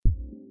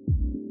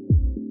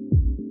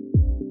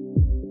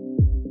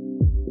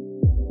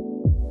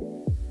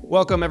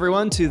Welcome,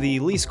 everyone, to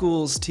the Lee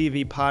Schools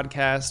TV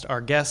podcast.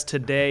 Our guest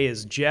today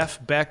is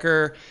Jeff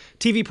Becker,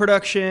 TV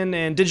production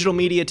and digital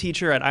media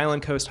teacher at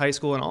Island Coast High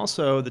School, and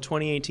also the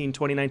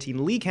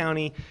 2018-2019 Lee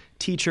County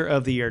Teacher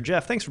of the Year.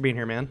 Jeff, thanks for being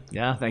here, man.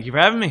 Yeah, thank you for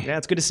having me. Yeah,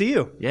 it's good to see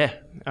you. Yeah.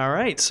 All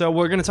right, so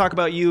we're going to talk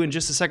about you in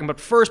just a second, but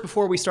first,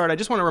 before we start, I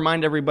just want to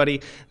remind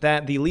everybody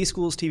that the Lee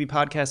Schools TV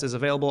podcast is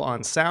available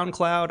on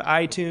SoundCloud,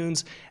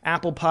 iTunes,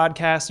 Apple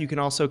Podcasts. You can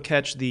also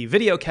catch the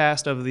video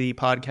cast of the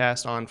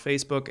podcast on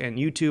Facebook and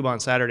YouTube on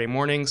Saturday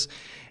mornings.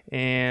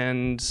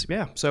 And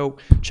yeah, so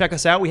check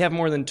us out. We have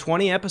more than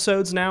 20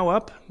 episodes now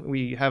up.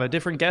 We have a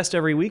different guest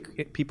every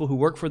week, people who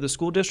work for the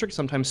school district,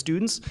 sometimes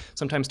students,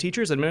 sometimes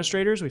teachers,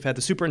 administrators. We've had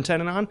the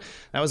superintendent on.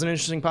 That was an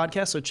interesting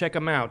podcast, so check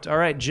them out. All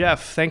right,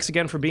 Jeff, thanks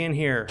again for being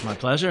here. My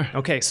pleasure.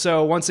 Okay,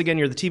 so once again,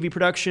 you're the TV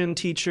production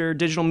teacher,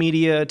 digital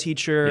media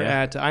teacher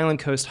at Island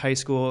Coast High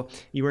School.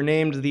 You were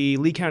named the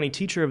Lee County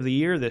Teacher of the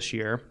Year this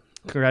year.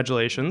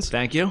 Congratulations.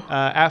 Thank you.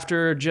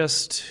 After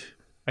just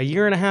a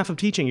year and a half of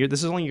teaching,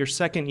 this is only your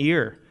second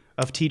year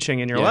of teaching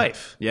in your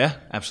life. Yeah,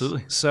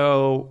 absolutely.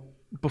 So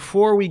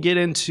before we get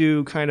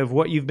into kind of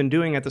what you've been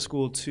doing at the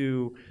school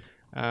to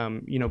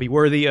be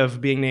worthy of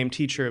being named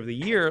Teacher of the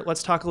Year,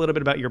 let's talk a little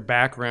bit about your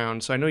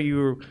background. So I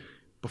know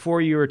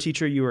before you were a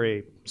teacher, you were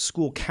a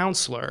school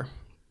counselor.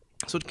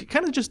 So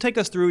kind of just take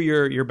us through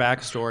your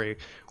backstory,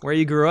 where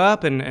you grew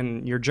up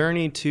and your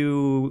journey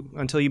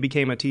until you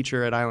became a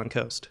teacher at Island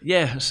Coast.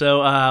 Yeah,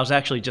 so I was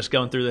actually just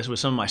going through this with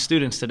some of my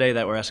students today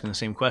that were asking the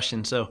same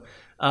question. So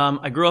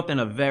I grew up in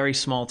a very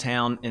small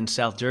town in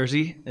South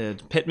Jersey,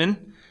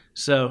 Pittman.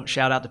 So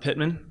shout out to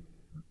Pittman.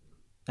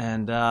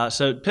 And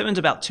so Pittman's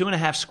about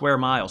 2.5 square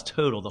miles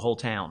total, the whole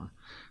town.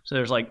 So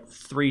there's like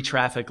 3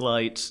 traffic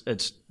lights.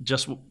 It's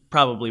just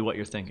probably what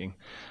you're thinking.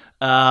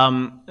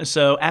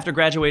 So after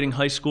graduating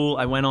high school,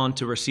 I went on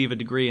to receive a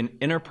degree in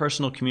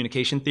interpersonal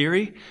communication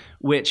theory,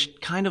 which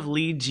kind of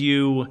leads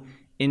you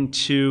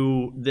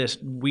into this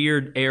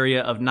weird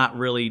area of not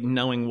really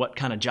knowing what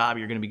kind of job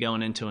you're going to be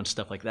going into and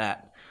stuff like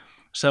that.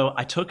 So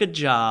I took a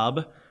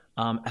job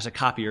as a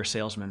copier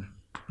salesman.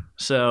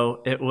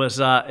 So it was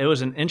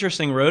an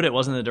interesting road. It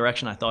wasn't the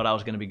direction I thought I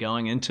was going to be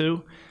going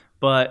into,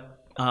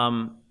 but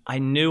I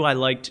knew I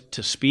liked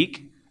to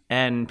speak.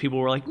 And people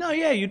were like, no,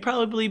 yeah, you'd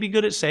probably be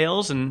good at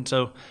sales. And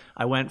so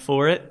I went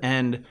for it.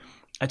 And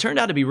I turned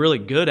out to be really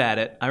good at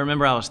it. I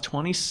remember I was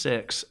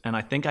 26, and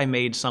I think I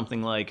made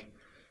something like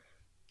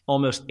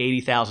almost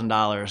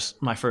 $80,000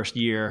 my first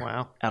year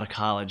out of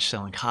college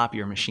selling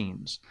copier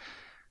machines.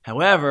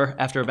 However,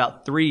 after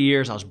about 3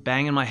 years, I was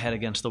banging my head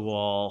against the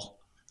wall,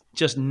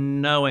 just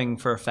knowing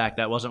for a fact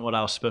that wasn't what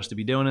I was supposed to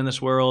be doing in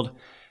this world.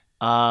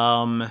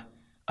 I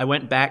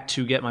went back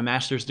to get my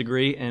master's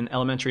degree in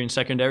elementary and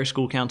secondary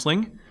school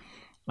counseling.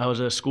 I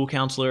was a school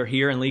counselor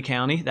here in Lee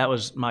County. That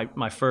was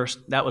my first.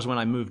 That was when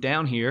I moved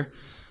down here.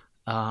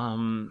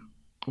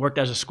 Worked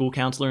as a school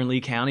counselor in Lee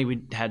County.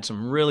 We had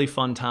some really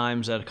fun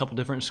times at a couple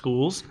different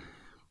schools,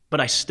 but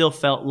I still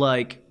felt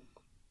like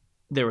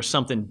there was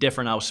something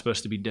different I was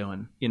supposed to be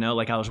doing. You know,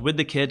 like I was with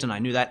the kids, and I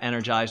knew that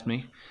energized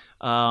me.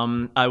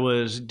 I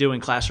was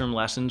doing classroom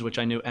lessons, which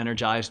I knew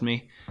energized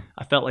me.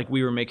 I felt like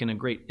we were making a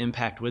great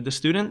impact with the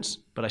students,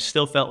 but I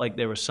still felt like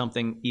there was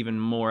something even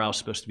more I was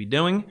supposed to be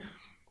doing.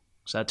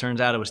 So that turns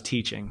out it was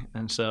teaching.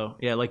 And so,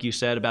 yeah, like you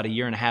said, about a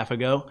year and a half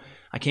ago,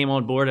 I came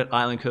on board at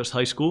Island Coast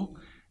High School,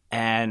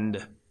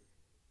 and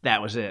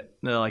that was it.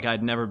 Like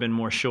I'd never been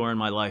more sure in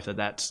my life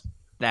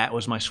that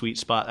was my sweet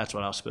spot. That's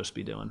what I was supposed to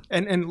be doing.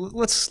 And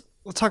let's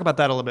talk about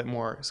that a little bit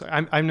more. So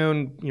I've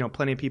known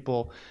plenty of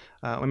people.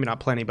 Not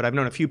plenty, but I've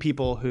known a few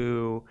people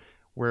who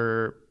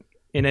were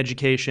in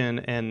education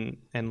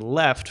and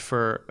left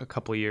for a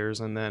couple of years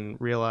and then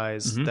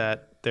realized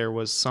that there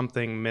was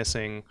something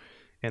missing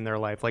in their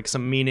life, like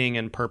some meaning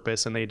and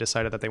purpose, and they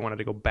decided that they wanted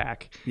to go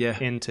back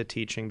into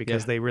teaching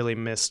because they really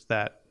missed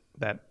that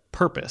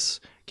purpose.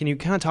 Can you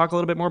kind of talk a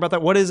little bit more about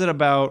that? What is it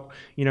about,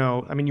 you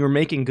were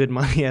making good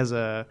money as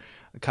a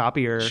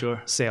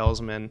copier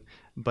salesman,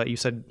 but you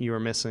said you were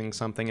missing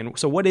something. And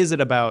so what is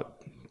it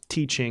about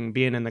teaching,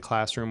 being in the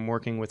classroom,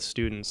 working with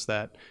students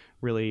that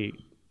really,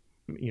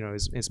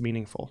 is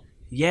meaningful?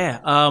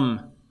 Yeah.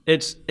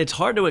 It's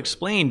hard to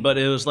explain, but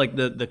it was like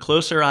the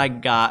closer I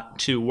got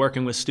to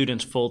working with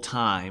students full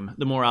time,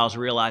 the more I was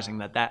realizing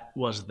that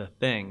was the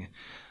thing.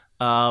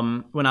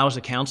 When I was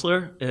a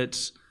counselor,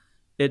 it's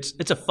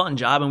a fun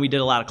job, and we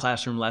did a lot of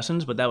classroom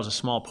lessons, but that was a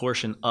small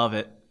portion of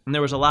it. And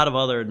there was a lot of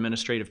other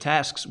administrative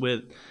tasks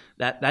with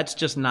that. That's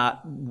just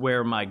not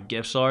where my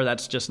gifts are.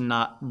 That's just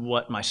not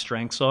what my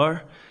strengths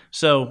are.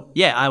 So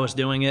yeah, I was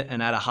doing it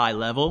and at a high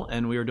level,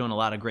 and we were doing a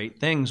lot of great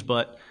things,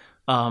 but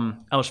I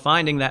was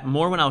finding that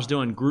more when I was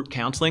doing group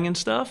counseling and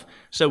stuff.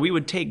 So we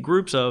would take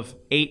groups of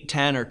 8,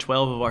 10, or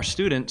 12 of our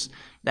students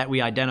that we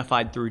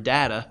identified through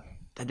data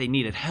that they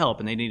needed help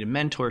and they needed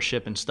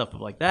mentorship and stuff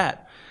like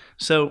that.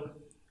 So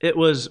it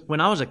was,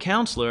 when I was a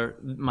counselor,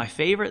 my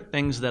favorite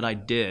things that I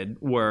did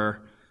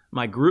were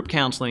my group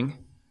counseling,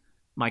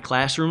 my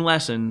classroom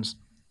lessons,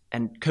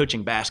 and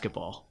coaching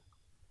basketball.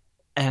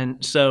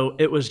 And so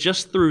it was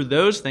just through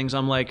those things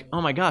I'm like,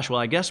 oh my gosh, well,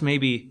 I guess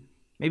maybe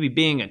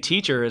being a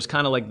teacher is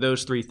kind of like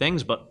those three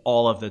things, but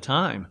all of the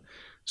time.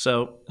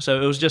 So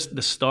it was just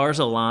the stars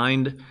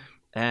aligned,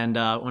 and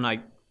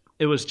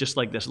it was just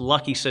like this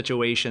lucky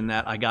situation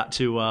that I got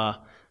to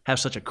have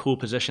such a cool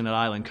position at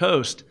Island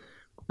Coast.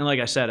 And like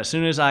I said, as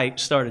soon as I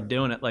started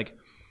doing it, like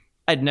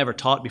I'd never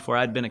taught before.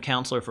 I'd been a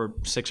counselor for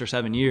 6 or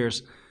 7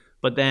 years,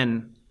 but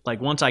then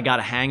like once I got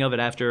a hang of it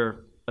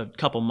after a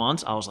couple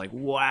months, I was like,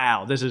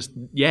 wow,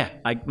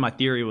 my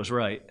theory was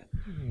right.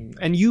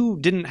 And you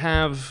didn't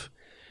have,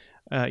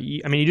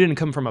 you didn't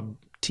come from a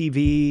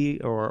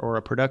TV or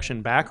a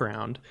production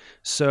background.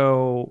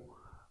 So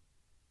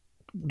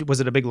was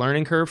it a big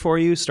learning curve for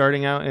you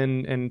starting out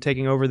and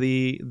taking over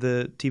the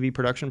TV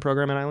production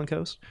program at Island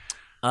Coast?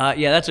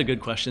 Yeah, that's a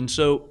good question.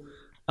 So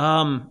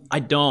I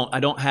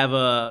don't have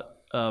a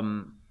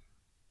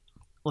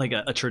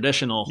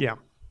traditional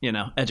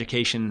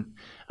education.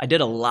 I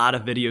did a lot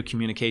of video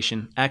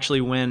communication.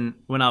 Actually, when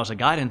I was a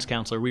guidance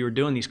counselor, we were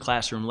doing these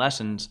classroom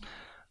lessons,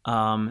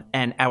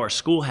 and our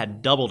school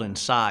had doubled in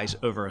size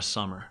over a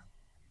summer.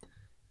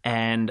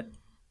 And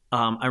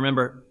I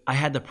remember I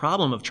had the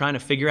problem of trying to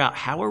figure out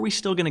how are we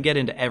still going to get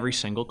into every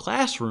single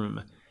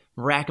classroom.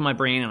 I'm racking my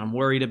brain, and I'm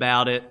worried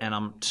about it, and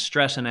I'm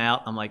stressing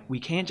out. I'm like, we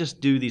can't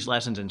just do these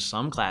lessons in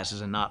some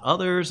classes and not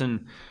others.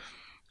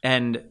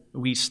 And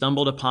we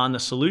stumbled upon the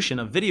solution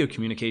of video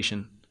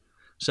communication.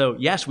 So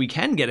yes, we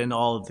can get into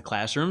all of the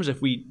classrooms.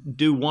 If we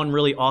do one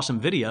really awesome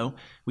video,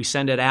 we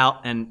send it out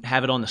and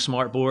have it on the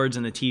smart boards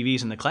and the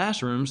TVs in the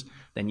classrooms,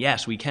 then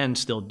yes, we can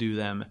still do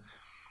them.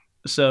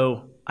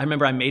 So I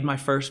remember I made my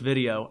first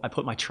video. I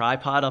put my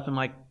tripod up in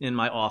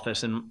my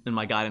office, in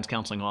my guidance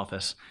counseling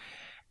office.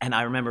 And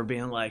I remember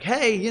being like,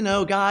 hey,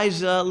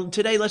 guys,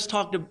 today let's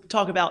talk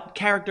about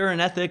character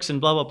and ethics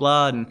and blah, blah,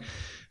 blah. And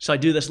so I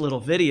do this little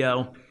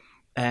video.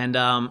 And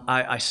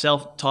I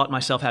self-taught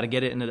myself how to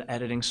get it into the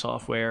editing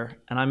software.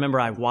 And I remember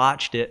I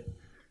watched it.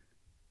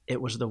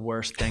 It was the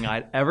worst thing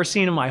I'd ever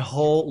seen in my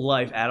whole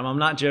life, Adam. I'm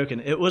not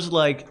joking. It was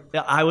like,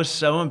 I was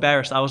so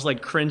embarrassed. I was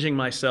like cringing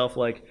myself.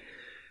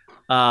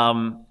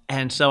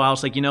 And so I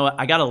was like, you know what?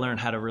 I got to learn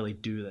how to really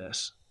do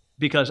this,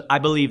 because I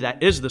believe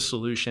that is the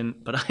solution,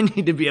 but I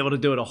need to be able to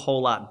do it a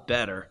whole lot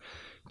better.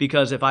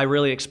 Because if I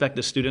really expect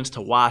the students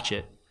to watch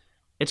it,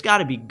 it's got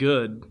to be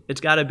good. It's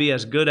got to be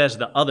as good as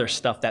the other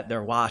stuff that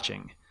they're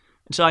watching.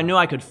 And so I knew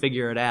I could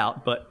figure it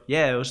out. But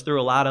yeah, it was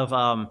through a lot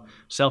of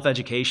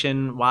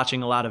self-education,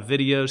 watching a lot of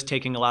videos,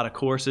 taking a lot of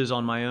courses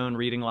on my own,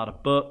 reading a lot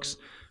of books,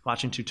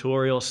 watching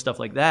tutorials, stuff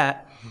like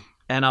that.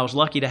 And I was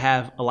lucky to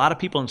have a lot of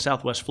people in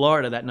Southwest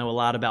Florida that know a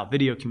lot about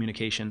video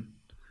communication.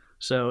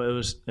 So it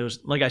was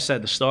like I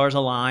said, the stars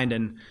aligned,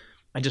 and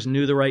I just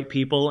knew the right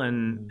people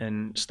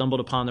and stumbled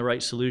upon the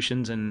right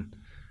solutions. And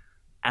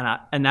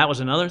that was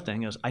another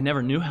thing, is I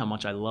never knew how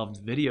much I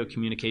loved video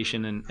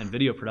communication and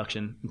video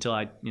production until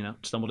I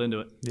stumbled into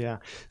it. Yeah.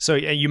 So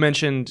you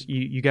mentioned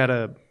you got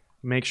to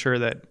make sure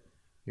that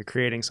you're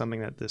creating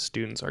something that the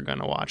students are going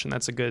to watch, and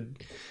that's a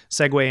good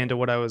segue into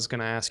what I was going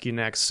to ask you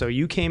next. So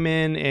you came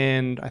in,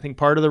 and I think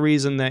part of the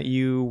reason that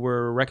you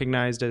were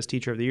recognized as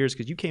Teacher of the Year is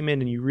because you came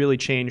in and you really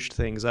changed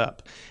things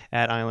up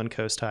at Island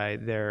Coast High,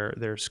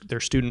 their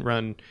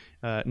student-run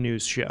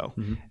news show.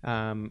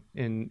 Mm-hmm.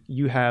 And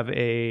you have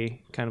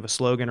a kind of a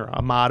slogan or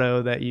a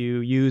motto that you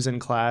use in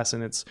class,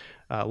 and it's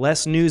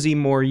less newsy,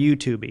 more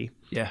YouTubey.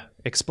 Yeah.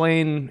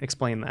 Explain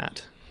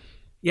that.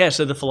 Yeah,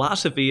 so the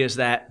philosophy is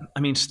that,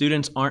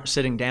 students aren't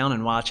sitting down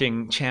and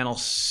watching Channel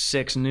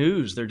 6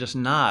 news. They're just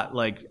not.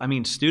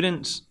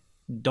 Students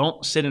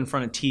don't sit in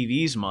front of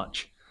TVs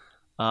much.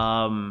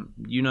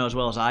 As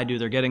well as I do,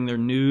 they're getting their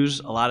news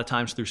a lot of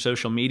times through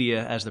social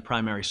media as the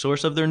primary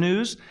source of their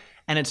news.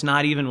 And it's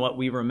not even what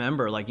we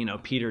remember,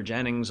 Peter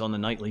Jennings on the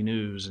nightly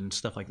news and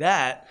stuff like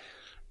that.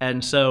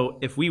 And so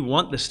if we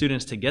want the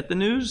students to get the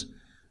news,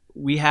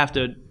 we have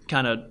to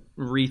kind of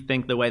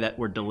rethink the way that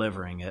we're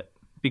delivering it.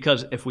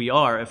 Because if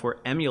we're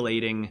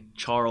emulating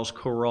Charles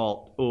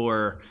Kuralt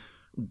or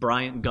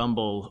Bryant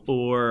Gumbel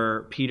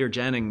or Peter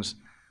Jennings,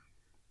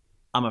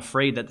 I'm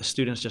afraid that the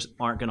students just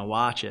aren't going to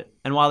watch it.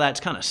 And while that's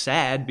kind of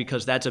sad,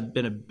 because that's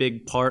been a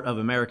big part of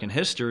American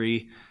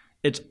history,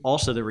 it's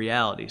also the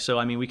reality.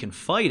 So, we can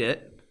fight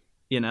it,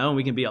 and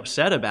we can be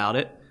upset about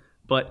it.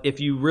 But if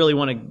you really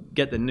want to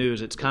get the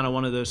news, it's kind of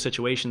one of those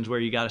situations where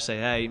you got to say,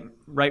 hey,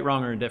 right,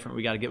 wrong, or indifferent,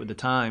 we got to get with the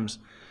times.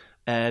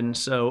 And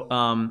so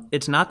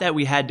it's not that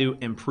we had to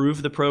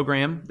improve the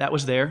program that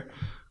was there.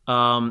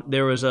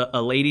 There was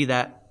a lady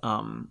that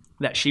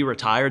she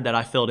retired that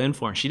I filled in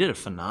for, and she did a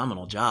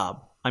phenomenal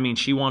job.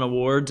 She won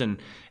awards,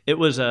 and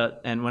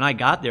and when I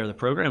got there, the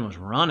program was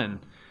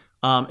running.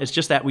 It's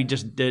just that we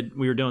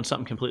were doing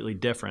something completely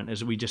different.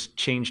 Is we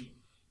changed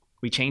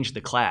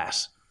the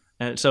class,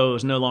 and so it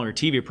was no longer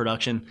TV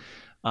production.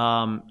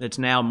 It's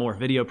now more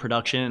video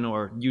production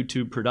or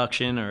YouTube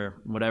production or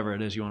whatever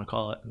it is you want to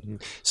call it. Mm-hmm.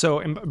 So,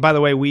 and by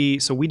the way, we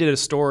did a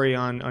story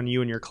on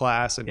you and your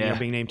class and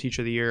being named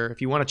Teacher of the Year.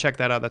 If you want to check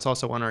that out, that's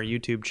also on our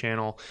YouTube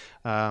channel.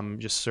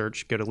 Just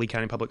go to Lee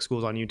County Public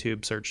Schools on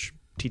YouTube, search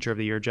Teacher of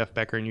the Year, Jeff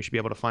Becker, and you should be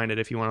able to find it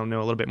if you want to know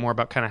a little bit more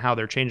about kind of how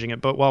they're changing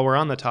it. But while we're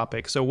on the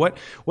topic, so what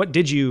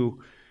did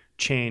you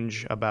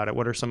change about it?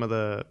 What are some of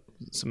the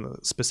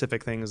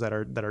specific things that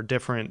are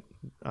different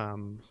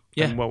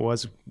than what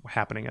was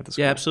happening at the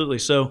school? Yeah, absolutely.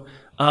 So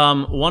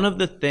one of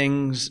the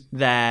things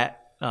that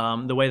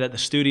the way that the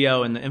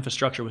studio and the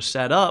infrastructure was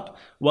set up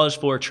was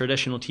for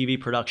traditional TV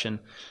production,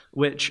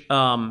 which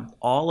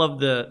most of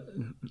the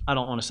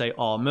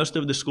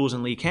schools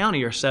in Lee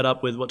County are set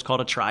up with what's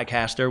called a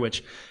TriCaster,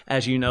 which,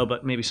 as you know,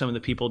 but maybe some of the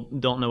people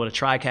don't know what a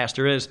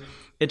TriCaster is.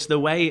 It's the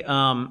way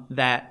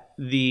that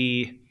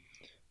the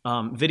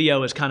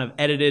video is kind of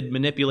edited,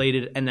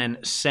 manipulated, and then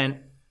sent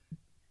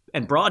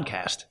and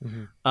broadcast.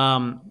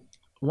 Mm-hmm.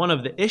 One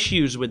of the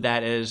issues with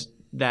that is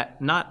that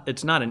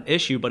it's not an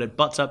issue, but it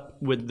butts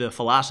up with the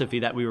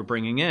philosophy that we were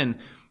bringing in,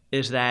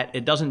 is that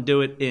it doesn't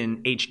do it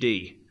in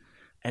HD.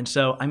 And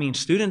so, I mean,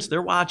 students,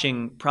 they're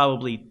watching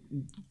probably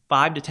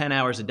 5 to 10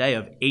 hours a day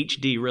of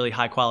HD, really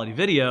high quality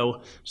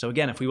video. So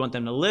again, if we want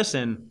them to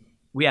listen,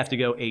 we have to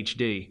go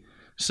HD.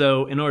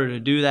 So in order to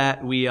do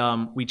that, we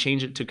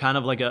change it to kind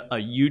of like a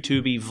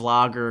YouTube-y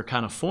vlogger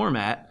kind of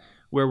format,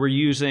 where we're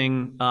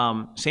using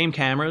same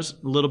cameras,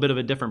 a little bit of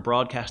a different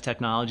broadcast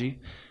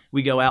technology.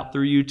 We go out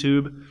through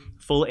YouTube,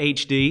 full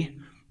HD.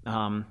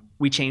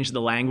 We change the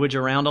language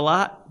around a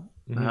lot.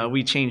 Mm-hmm.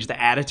 We change the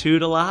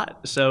attitude a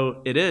lot.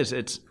 So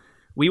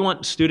we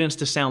want students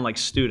to sound like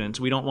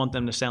students. We don't want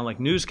them to sound like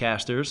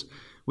newscasters.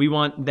 We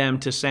want them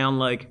to sound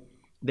like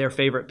their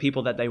favorite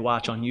people that they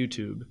watch on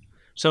YouTube.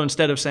 So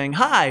instead of saying,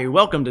 "Hi,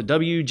 welcome to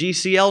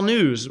WGCL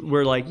News,"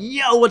 we're like,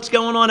 "Yo, what's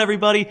going on,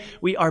 everybody?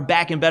 We are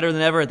back and better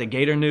than ever at the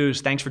Gator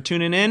News. Thanks for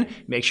tuning in.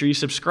 Make sure you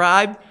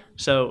subscribe."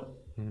 So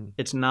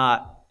it doesn't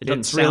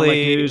sound like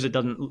news. It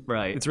doesn't,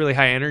 right. It's really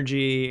high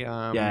energy.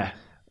 Yeah,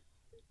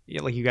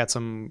 like you got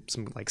some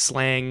like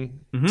slang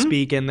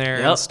speak in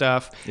there and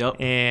stuff. Yep.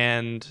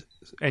 And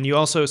you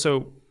also,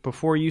 so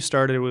before you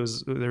started, there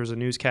was a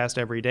newscast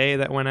every day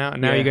that went out,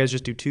 and now you guys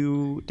just do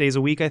 2 days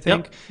a week, I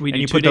think. Yep. And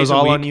you put those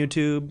all on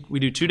YouTube. We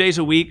do 2 days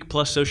a week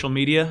plus social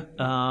media.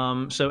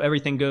 So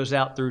everything goes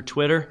out through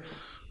Twitter.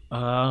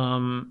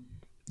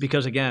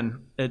 Because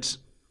again,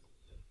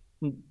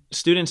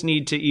 students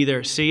need to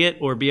either see it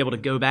or be able to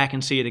go back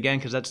and see it again,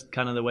 because that's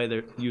kind of the way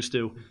they're used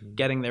to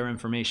getting their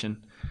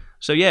information.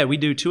 So yeah, we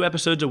do 2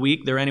 episodes a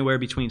week. They're anywhere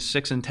between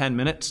 6 and 10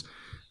 minutes.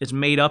 It's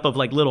made up of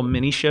like little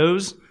mini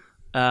shows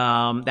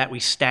that we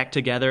stack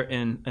together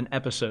in an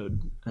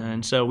episode.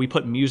 And so we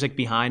put music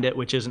behind it,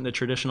 which isn't the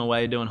traditional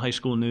way of doing high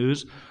school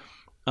news.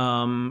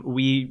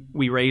 We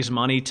raise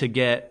money to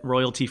get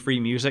royalty-free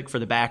music for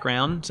the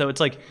background. So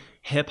it's like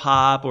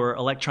hip-hop or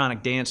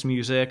electronic dance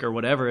music or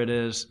whatever it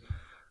is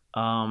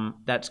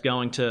that's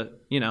going to,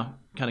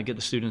 kind of get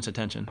the students'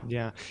 attention.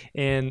 Yeah.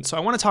 And so I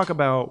want to talk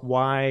about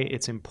why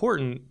it's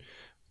important.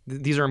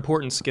 These are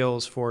important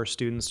skills for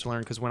students to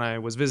learn, because when I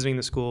was visiting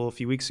the school a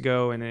few weeks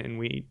ago and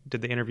we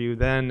did the interview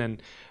then,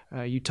 and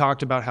you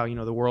talked about how,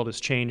 the world is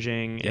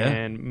changing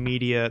and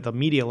the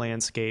media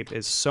landscape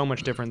is so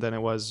much different than it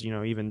was,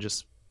 even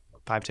just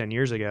 5-10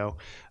 years ago.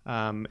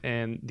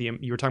 And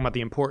you were talking about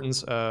the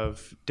importance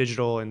of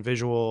digital and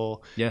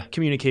visual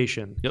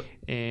communication. Yep.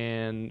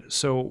 And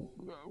so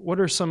what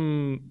are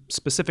some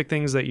specific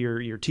things that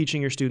you're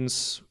teaching your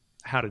students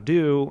how to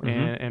do,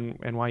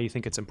 and why you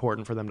think it's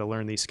important for them to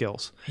learn these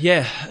skills?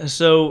 Yeah.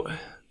 So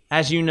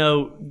as you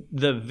know,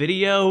 the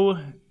video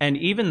and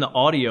even the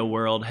audio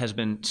world has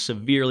been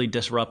severely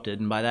disrupted.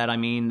 And by that, I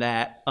mean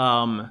that,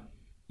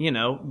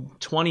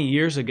 20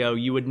 years ago,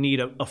 you would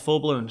need a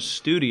full-blown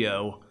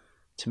studio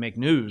to make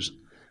news.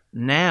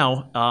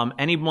 Now,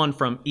 anyone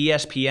from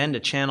ESPN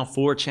to Channel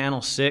 4,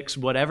 Channel 6,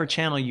 whatever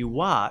channel you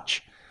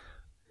watch,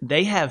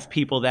 they have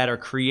people that are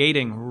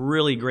creating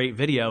really great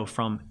video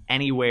from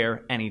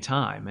anywhere,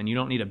 anytime. And you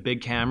don't need a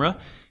big camera.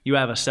 You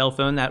have a cell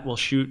phone that will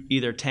shoot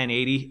either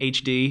 1080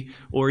 HD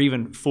or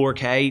even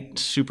 4K,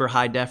 super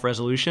high def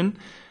resolution.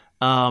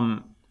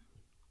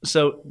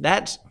 So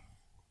that's,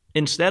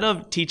 instead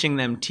of teaching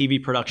them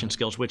TV production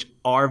skills, which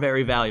are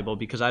very valuable,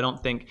 because I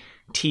don't think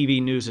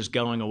TV news is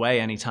going away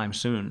anytime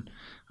soon.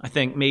 I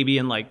think maybe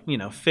in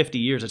 50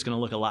 years it's going to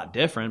look a lot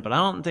different, but I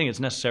don't think it's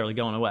necessarily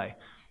going away.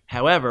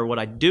 However, what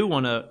I do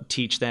want to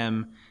teach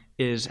them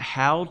is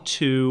how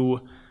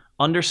to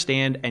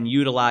understand and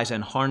utilize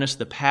and harness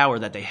the power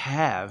that they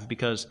have,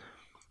 because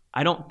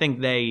I don't think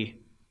they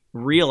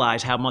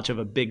realize how much of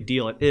a big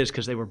deal it is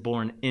because they were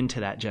born into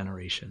that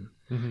generation.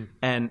 Mm-hmm.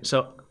 And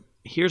so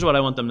here's what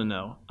I want them to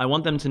know. I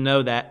want them to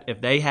know that if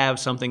they have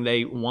something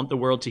they want the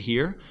world to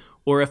hear,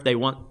 or if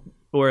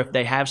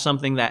they have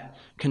something that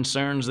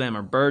concerns them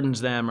or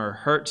burdens them or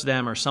hurts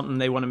them or something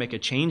they want to make a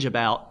change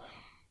about,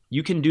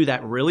 you can do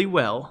that really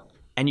well,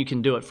 and you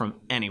can do it from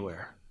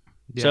anywhere.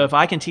 Yeah. So if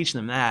I can teach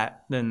them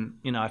that, then,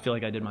 I feel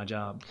like I did my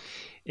job.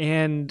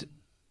 And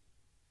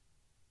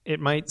it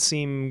might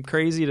seem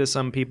crazy to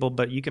some people,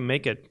 but you can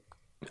make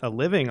a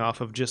living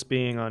off of just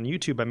being on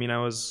YouTube. I mean,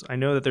 I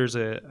know that there's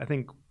I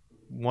think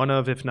one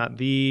of, if not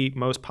the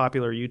most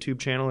popular YouTube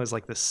channel is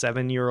like the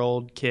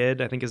 7-year-old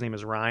kid. I think his name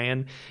is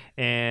Ryan.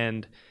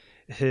 And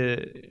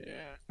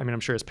I mean, I'm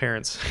sure his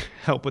parents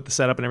help with the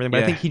setup and everything,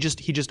 but I think he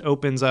just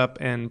opens up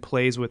and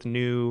plays with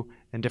new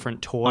and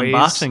different toys.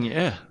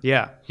 Unboxing,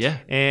 Yeah.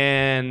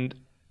 And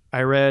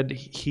I read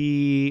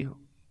he,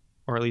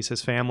 or at least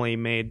his family,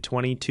 made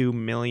 $22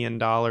 million in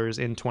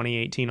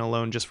 2018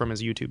 alone just from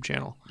his YouTube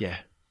channel. Yeah.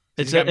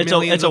 It's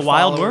a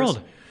wild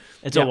world.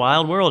 It's a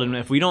wild world. And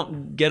if we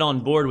don't get on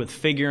board with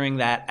figuring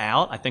that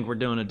out, I think we're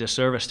doing a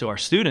disservice to our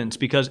students,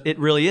 because it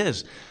really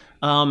is.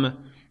 A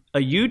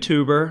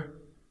YouTuber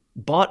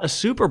bought a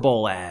Super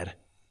Bowl ad.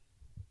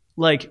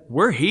 Like,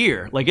 we're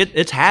here. Like,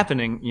 it's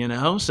happening, you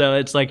know? So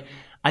it's like,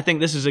 I think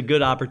this is a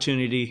good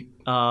opportunity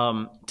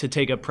to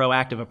take a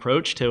proactive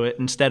approach to it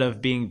instead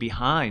of being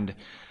behind.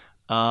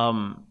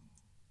 And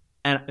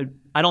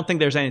I don't think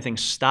there's anything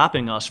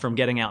stopping us from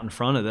getting out in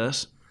front of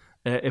this.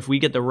 If we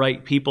get the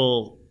right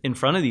people in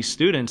front of these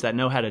students that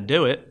know how to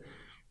do it,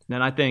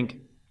 then I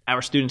think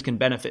our students can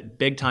benefit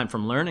big time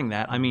from learning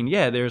that. I mean,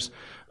 yeah, there's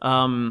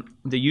the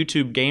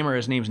YouTube gamer,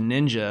 his name's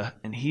Ninja,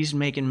 and he's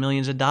making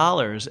millions of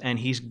dollars, and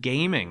he's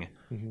gaming.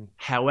 Mm-hmm.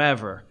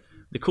 However,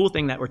 the cool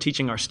thing that we're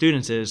teaching our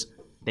students is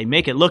they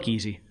make it look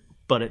easy,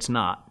 but it's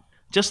not.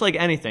 Just like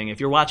anything, if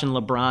you're watching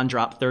LeBron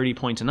drop 30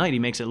 points a night, he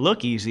makes it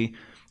look easy.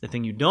 The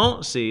thing you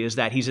don't see is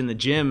that he's in the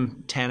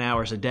gym 10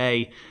 hours a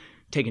day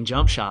taking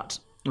jump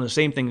shots. And the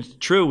same thing's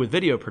true with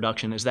video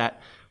production, is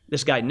that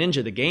this guy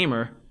Ninja, the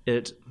gamer,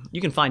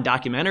 you can find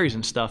documentaries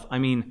and stuff. I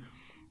mean,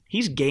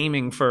 he's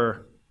gaming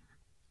for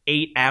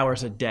 8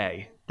 hours a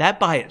day. That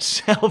by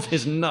itself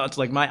is nuts.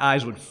 Like, my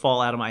eyes would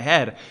fall out of my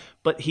head.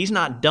 But he's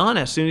not done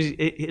as soon as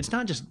it's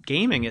not just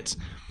gaming.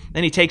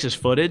 Then he takes his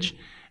footage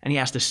and he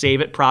has to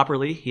save it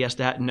properly. He has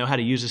to know how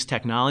to use his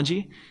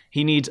technology.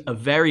 He needs a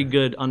very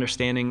good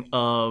understanding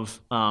of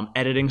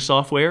editing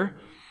software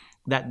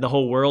that the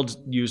whole world's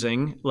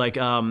using, like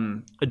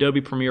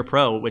Adobe Premiere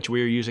Pro, which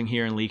we're using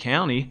here in Lee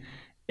County.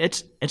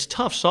 It's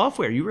tough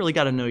software. You really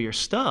got to know your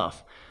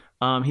stuff.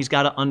 He's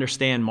got to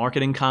understand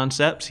marketing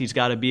concepts. He's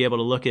got to be able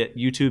to look at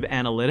YouTube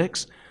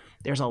analytics.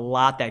 There's a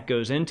lot that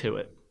goes into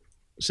it.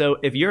 So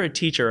if you're a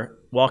teacher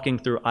walking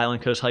through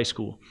Island Coast High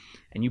School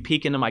and you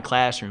peek into my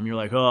classroom, you're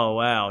like, oh,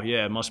 wow,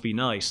 yeah, it must be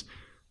nice.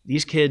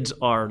 These kids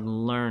are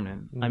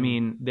learning. Mm-hmm. I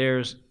mean,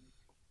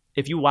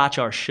 if you watch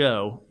our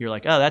show, you're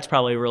like, oh, that's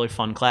probably a really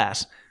fun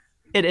class.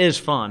 It is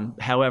fun.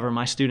 However,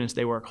 my students,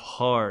 they work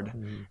hard.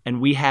 Mm-hmm.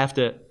 And we have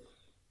to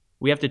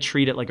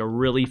treat it like a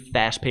really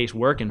fast-paced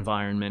work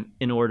environment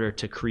in order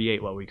to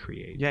create what we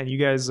create. Yeah, and you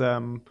guys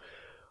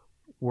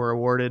were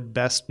awarded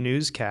Best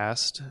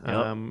Newscast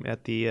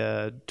at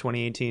the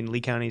 2018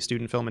 Lee County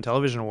Student Film and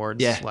Television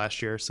Awards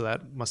last year, so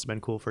that must have been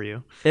cool for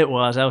you. It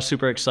was. That was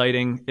super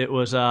exciting. It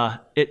was.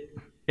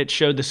 It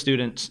showed the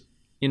students,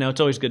 you know,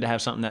 it's always good to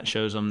have something that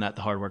shows them that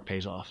the hard work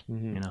pays off.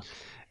 Mm-hmm. You know,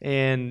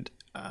 and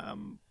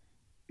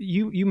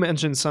you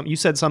mentioned you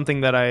said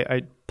something that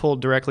I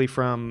pulled directly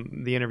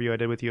from the interview I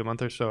did with you a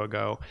month or so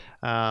ago.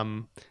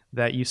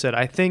 That you said,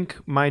 I think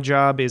my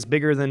job is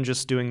bigger than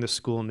just doing the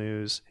school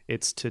news.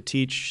 It's to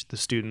teach the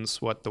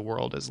students what the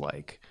world is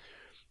like.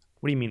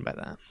 What do you mean by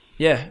that?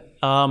 Yeah.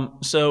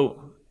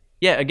 So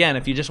yeah, again,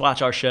 if you just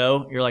watch our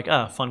show, you're like,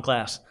 oh, fun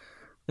class.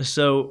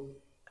 So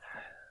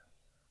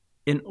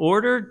in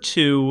order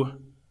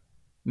to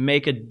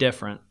make a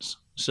difference,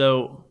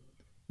 so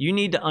you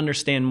need to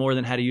understand more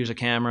than how to use a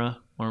camera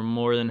or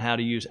more than how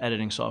to use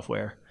editing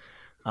software.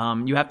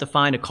 You have to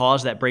find a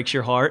cause that breaks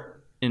your heart.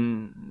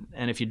 And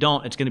if you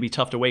don't, it's going to be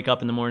tough to wake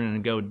up in the morning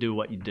and go do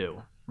what you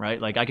do,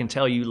 right? Like, I can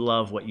tell you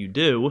love what you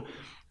do,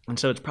 and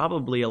so it's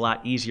probably a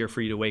lot easier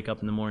for you to wake up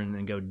in the morning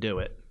and go do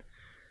it.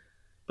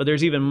 But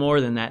there's even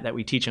more than that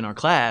we teach in our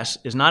class,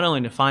 is not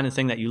only to find the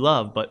thing that you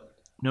love, but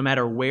no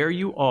matter where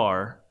you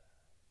are,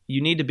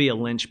 you need to be a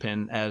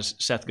linchpin, as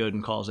Seth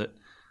Godin calls it.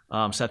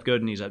 Seth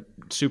Godin, he's a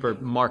super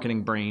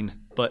marketing brain.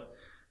 But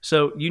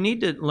so you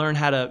need to learn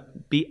how to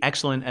be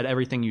excellent at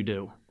everything you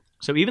do.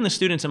 So even the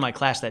students in my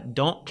class that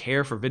don't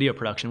care for video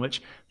production,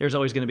 which there's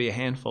always going to be a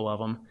handful of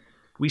them,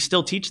 we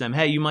still teach them,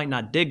 hey, you might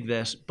not dig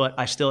this, but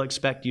I still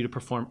expect you to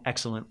perform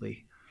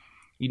excellently.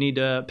 You need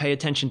to pay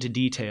attention to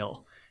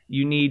detail.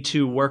 You need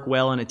to work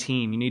well in a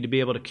team. You need to be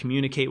able to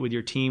communicate with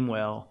your team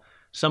well.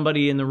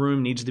 Somebody in the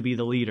room needs to be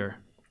the leader.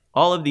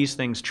 All of these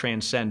things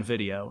transcend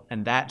video,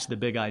 and that's the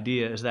big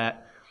idea, is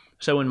that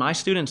so when my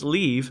students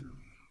leave,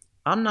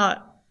 I'm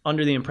not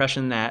under the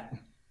impression that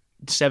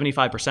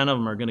 75% of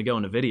them are going to go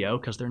into video,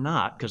 because they're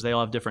not, because they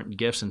all have different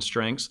gifts and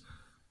strengths.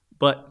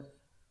 But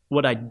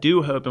what I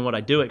do hope and what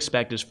I do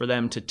expect is for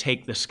them to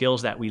take the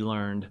skills that we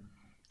learned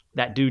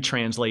that do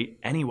translate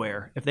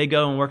anywhere. If they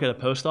go and work at a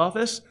post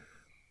office,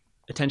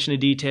 attention to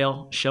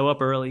detail, show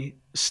up early,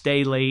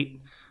 stay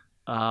late,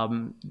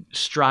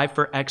 strive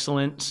for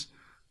excellence,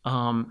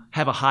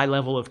 have a high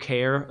level of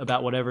care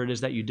about whatever it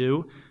is that you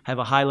do, have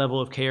a high level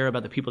of care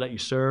about the people that you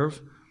serve,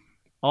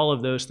 all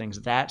of those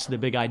things. That's the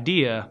big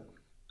idea.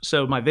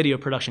 So my video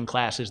production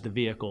class is the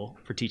vehicle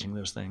for teaching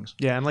those things.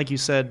 Yeah, and like you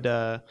said,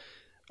 a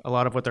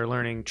lot of what they're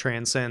learning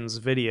transcends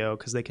video,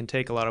 because they can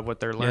take a lot of what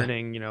they're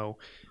learning, you know,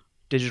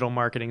 digital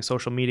marketing,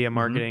 social media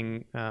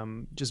marketing,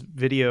 just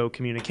video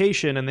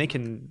communication, and they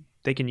can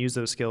they can use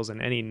those skills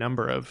in any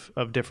number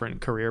of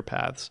different career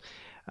paths.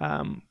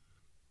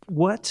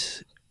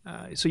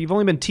 So you've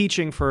only been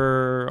teaching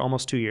for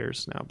almost 2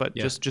 years now, but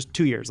just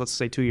 2 years, let's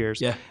say 2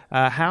 years. Yeah.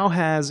 How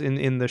has,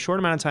 in the short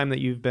amount of time that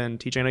you've been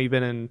teaching, I know you've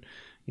been in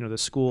the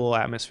school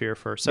atmosphere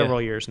for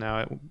several years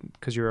now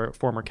because you're a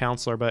former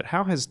counselor, but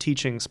how has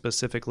teaching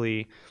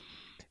specifically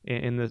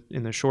in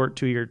the short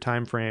 2-year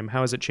time frame,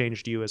 how has it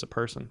changed you as a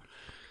person?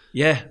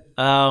 Yeah,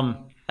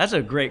 that's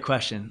a great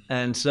question.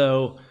 And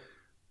so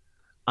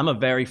I'm a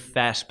very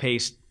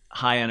fast-paced,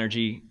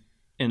 high-energy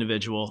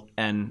individual,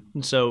 and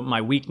so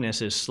my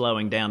weakness is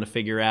slowing down to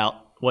figure out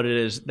what it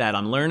is that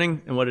I'm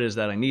learning and what it is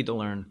that I need to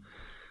learn.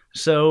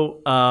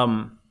 So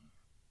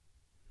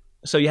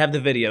you have the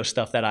video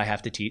stuff that I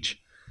have to teach.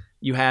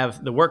 You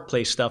have the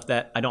workplace stuff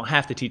that I don't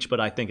have to teach, but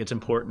I think it's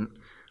important.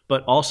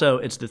 But also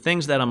it's the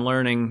things that I'm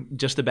learning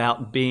just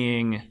about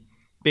being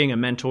a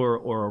mentor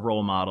or a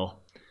role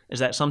model, is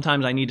that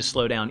sometimes I need to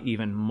slow down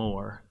even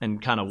more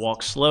and kind of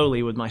walk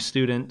slowly with my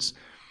students.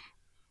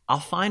 I'll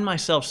find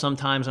myself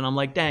sometimes and I'm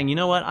like, dang, you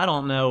know what? I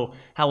don't know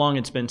how long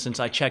it's been since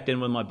I checked in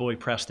with my boy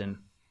Preston,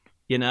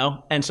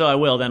 And so I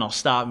will, then I'll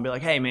stop and be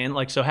like, hey man,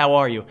 so how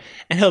are you?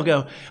 And he'll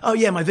go, oh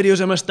yeah, my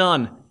video's almost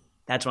done.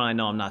 That's when I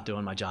know I'm not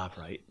doing my job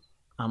right.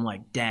 I'm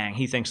like, dang,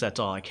 he thinks that's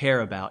all I care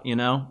about,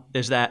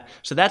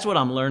 So that's what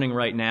I'm learning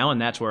right now,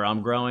 and that's where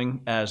I'm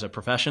growing as a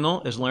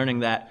professional, is learning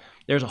that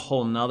there's a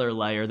whole nother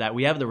layer that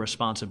we have the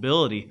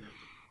responsibility,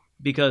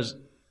 because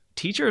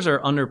teachers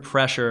are under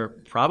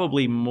pressure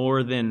probably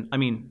more than,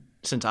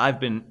 since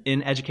I've been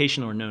in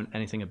education or known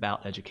anything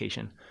about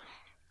education.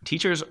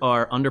 Teachers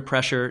are under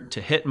pressure to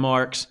hit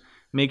marks,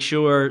 make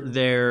sure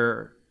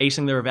they're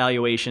acing their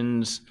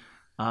evaluations,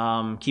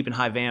 keeping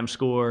high VAM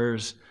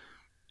scores,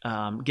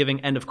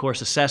 giving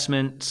end-of-course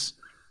assessments.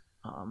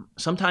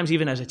 Sometimes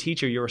even as a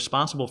teacher, you're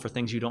responsible for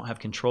things you don't have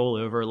control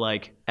over,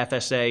 like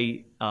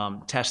FSA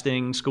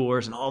testing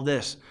scores and all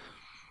this.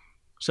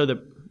 So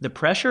the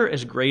pressure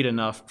is great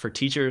enough for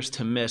teachers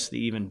to miss the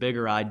even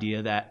bigger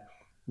idea that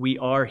we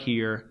are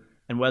here,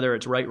 and whether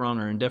it's right, wrong,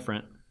 or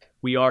indifferent,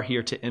 we are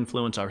here to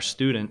influence our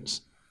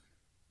students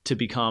to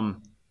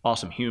become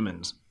awesome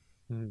humans.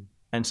 Mm.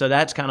 And so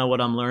that's kind of what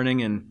I'm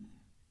learning. And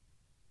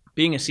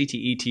being a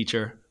CTE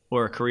teacher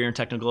or a career and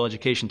technical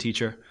education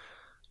teacher,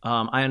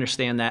 I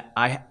understand that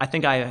I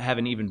think I have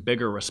an even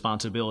bigger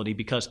responsibility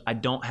because I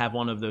don't have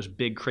one of those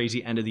big,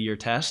 crazy end-of-the-year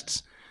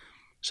tests.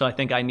 So I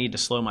think I need to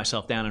slow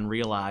myself down and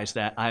realize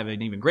that I have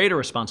an even greater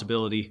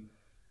responsibility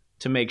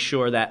to make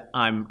sure that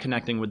I'm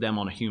connecting with them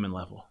on a human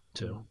level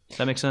too. Does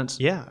that make sense?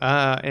 Yeah,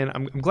 and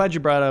I'm glad you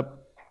brought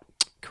up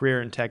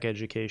career and tech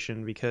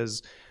education,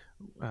 because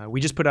we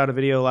just put out a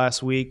video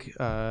last week,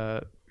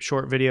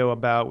 short video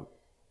about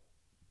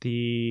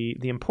the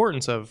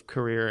importance of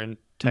career and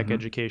tech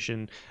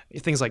education,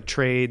 things like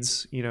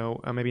trades,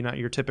 maybe not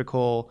your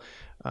typical,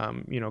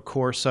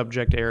 core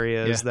subject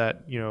areas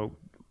that,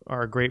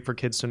 are great for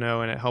kids to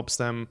know, and it helps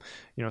them,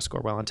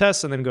 score well on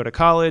tests and then go to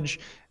college,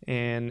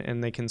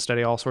 and they can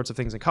study all sorts of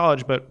things in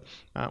college. But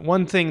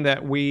one thing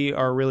that we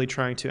are really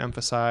trying to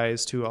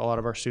emphasize to a lot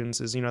of our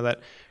students is, that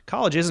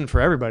college isn't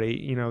for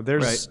everybody.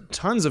 There's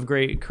tons of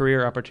great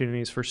career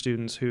opportunities for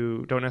students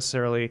who don't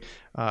necessarily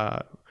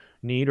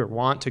need or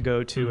want to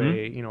go to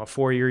a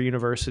 4-year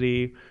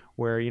university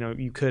where,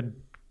 you could,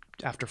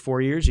 after 4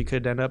 years, you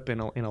could end up in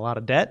a lot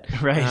of debt.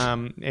 Right.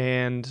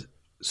 And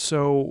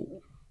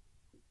so,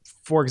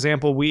 for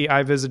example,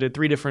 I visited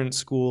 3 different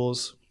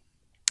schools.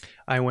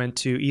 I went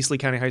to Eastleigh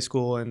County High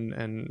School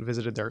and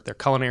visited their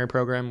culinary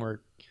program,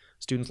 where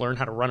students learn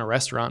how to run a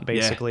restaurant,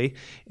 basically.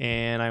 Yeah.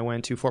 And I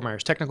went to Fort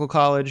Myers Technical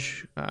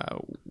College,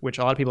 which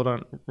a lot of people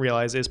don't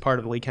realize is part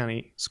of the Lee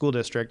County School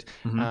District.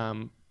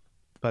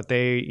 But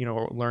they,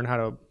 learn how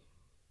to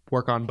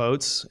work on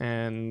boats.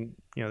 And,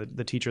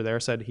 the teacher there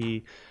said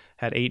he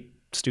had 8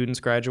 students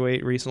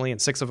graduate recently,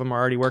 and 6 of them are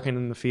already working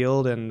in the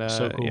field. And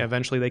so cool.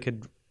 Eventually they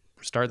could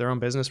start their own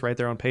business, write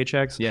their own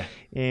paychecks. Yeah.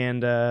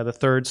 And the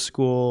third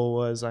school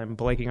was, I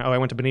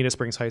went to Bonita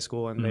Springs High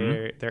School, and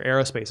their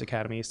aerospace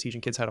academy is teaching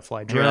kids how to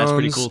fly drones. Yeah, that's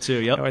pretty cool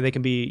too. Yep. Or they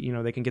can be,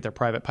 they can get their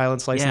private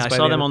pilot's license. Yeah, I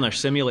saw them on their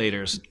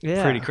simulators.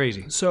 Yeah. Pretty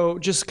crazy. So I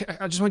just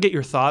want to get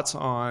your thoughts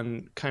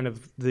on kind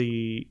of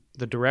the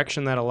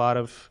direction that a lot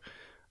of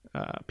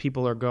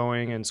people are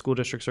going and school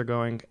districts are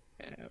going,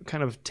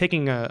 kind of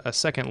taking a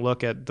second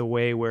look at the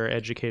way we're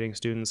educating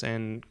students,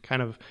 and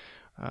kind of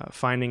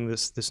finding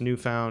this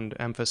newfound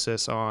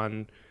emphasis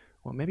on,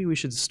 well, maybe we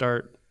should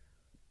start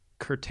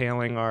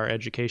curtailing our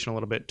education a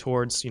little bit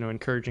towards,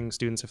 encouraging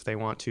students, if they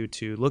want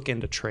to look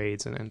into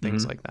trades and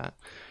things like that.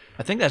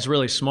 I think that's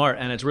really smart,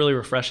 and it's really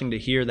refreshing to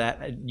hear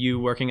that you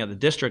working at the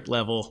district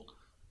level,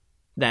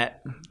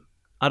 that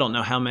I don't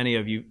know how many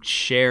of you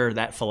share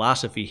that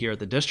philosophy here at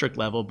the district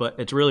level, but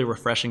it's really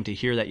refreshing to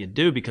hear that you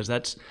do, because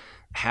that's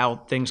how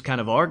things kind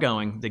of are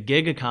going. The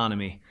gig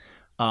economy,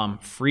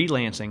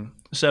 freelancing.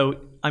 So,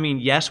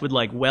 yes, with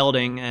like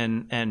welding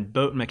and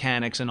boat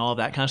mechanics and all of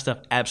that kind of stuff,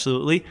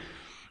 absolutely.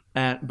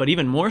 But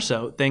even more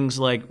so, things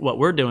like what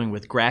we're doing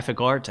with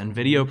graphic arts and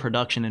video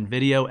production and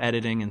video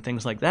editing and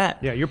things like that.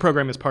 Yeah, your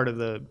program is part of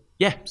the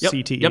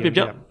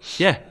CTE.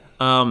 Yeah.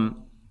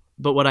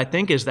 But what I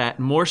think is that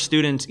more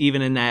students,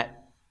 even in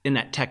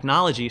that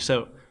technology.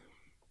 So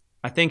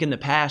I think in the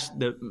past,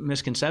 the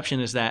misconception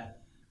is that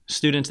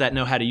students that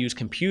know how to use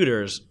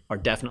computers are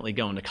definitely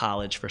going to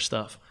college for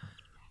stuff.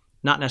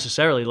 Not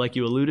necessarily, like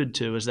you alluded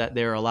to, is that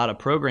there are a lot of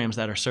programs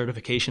that are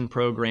certification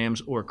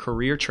programs or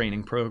career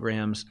training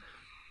programs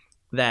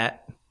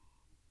that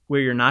where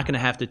you're not going to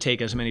have to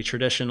take as many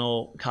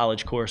traditional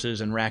college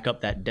courses and rack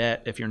up that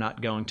debt if you're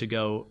not going to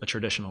go a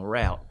traditional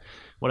route.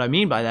 What I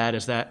mean by that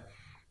is that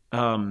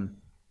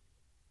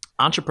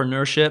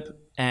entrepreneurship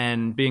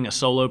and being a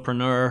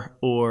solopreneur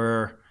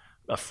or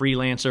a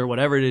freelancer,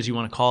 whatever it is you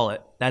want to call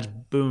it, that's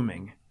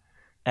booming.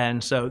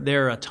 And so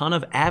there are a ton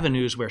of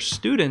avenues where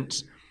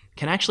students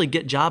can actually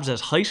get jobs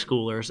as high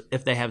schoolers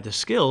if they have the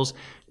skills.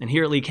 And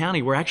here at Lee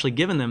County, we're actually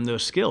giving them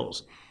those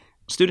skills.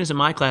 Students in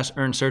my class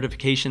earn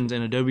certifications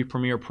in Adobe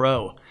Premiere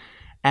Pro.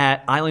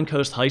 At Island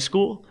Coast High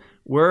School,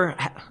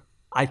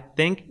 I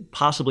think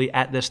possibly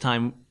at this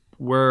time,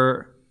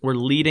 we're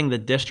leading the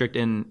district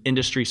in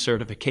industry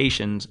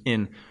certifications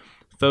in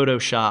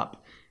Photoshop,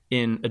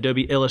 in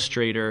Adobe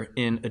Illustrator,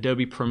 in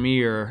Adobe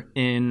Premiere,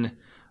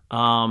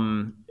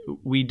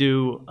 we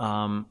do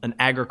an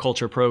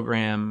agriculture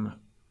program.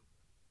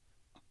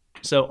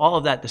 So all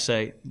of that to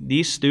say,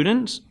 these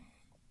students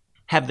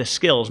have the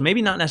skills,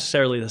 maybe not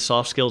necessarily the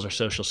soft skills or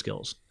social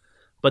skills,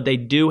 but they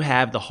do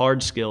have the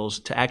hard skills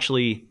to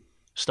actually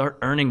start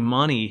earning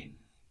money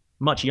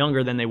much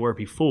younger than they were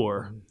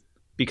before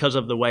because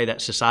of the way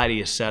that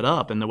society is set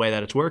up and the way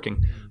that it's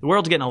working. The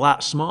world's getting a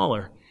lot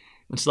smaller.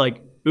 It's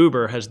like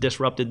Uber has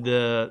disrupted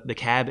the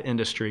cab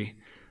industry.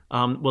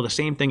 Well, the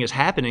same thing is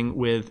happening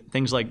with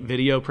things like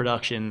video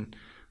production,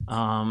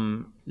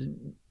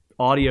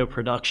 audio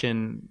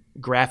production,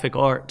 graphic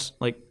arts.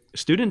 Like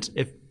students,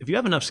 if you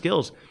have enough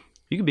skills,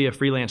 you could be a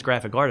freelance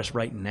graphic artist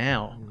right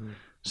now. Mm-hmm.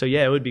 So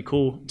yeah, it would be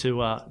cool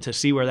to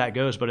see where that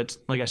goes. But it's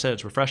like I said,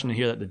 it's refreshing to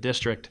hear that the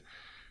district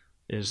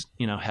is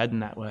heading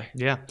that way.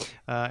 Yeah,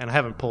 and I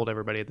haven't polled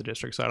everybody at the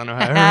district, so I don't know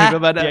how I feel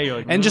about that.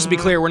 Yeah, and just to be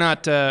clear, we're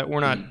not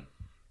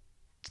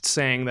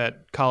saying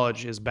that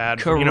college is bad.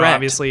 Correct.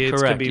 Obviously, it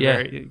Correct. could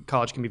be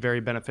college can be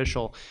very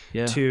beneficial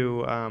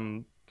to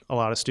a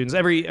lot of students.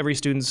 Every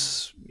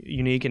student's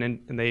unique,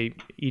 and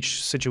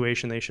each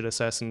situation they should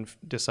assess and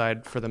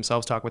decide for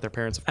themselves. Talk with their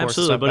parents, of course,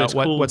 Absolutely, about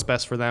but what's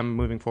best for them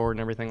moving forward and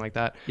everything like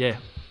that. Yeah,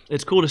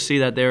 it's cool to see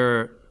that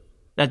there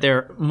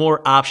are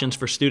more options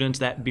for students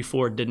that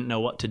before didn't know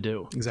what to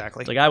do.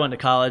 Exactly. It's like I went to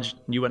college,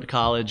 you went to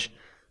college,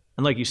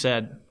 and like you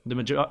said,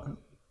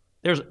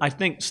 there's, I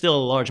think, still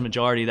a large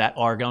majority that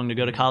are going to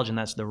go to college, and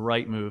that's the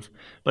right move.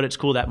 But it's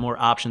cool that more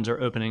options are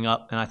opening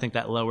up, and I think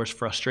that lowers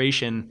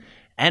frustration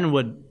and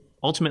would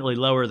ultimately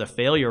lower the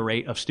failure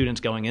rate of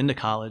students going into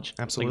college.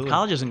 Absolutely. Like if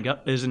college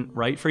isn't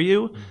right for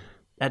you,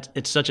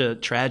 it's such a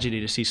tragedy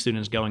to see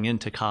students going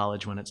into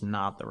college when it's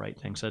not the right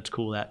thing. So it's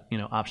cool that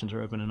options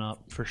are opening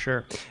up. For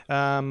sure.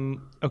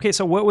 Okay,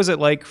 so what was it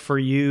like for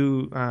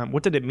you?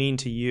 What did it mean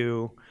to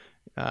you,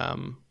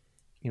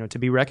 to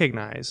be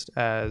recognized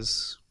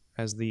as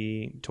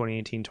the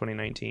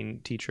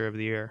 2018-2019 Teacher of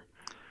the Year?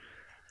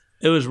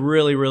 It was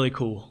really, really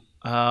cool.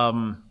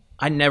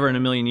 I never in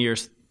a million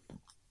years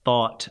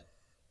thought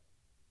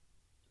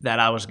that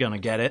I was going to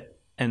get it.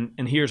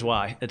 And here's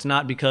why. It's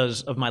not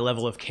because of my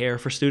level of care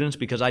for students,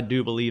 because I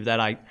do believe that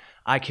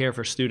I care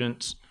for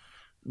students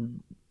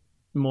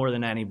more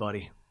than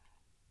anybody.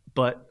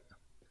 But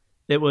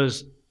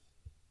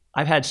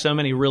I've had so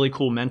many really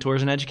cool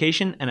mentors in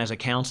education, and as a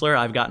counselor,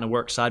 I've gotten to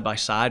work side by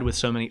side with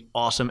so many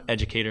awesome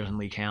educators in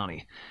Lee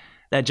County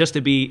that just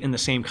to be in the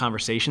same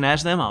conversation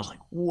as them, I was like,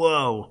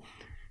 whoa.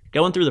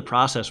 Going through the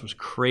process was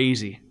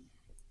crazy.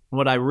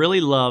 What I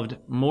really loved,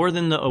 more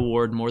than the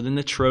award, more than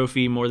the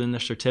trophy, more than the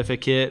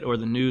certificate or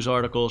the news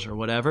articles or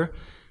whatever,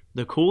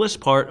 the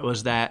coolest part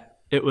was that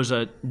it was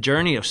a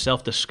journey of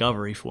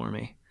self-discovery for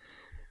me.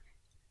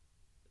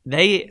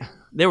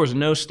 There was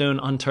no stone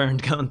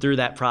unturned going through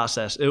that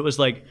process. It was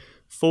like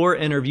 4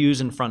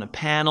 interviews in front of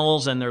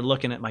panels, and they're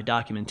looking at my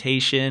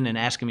documentation and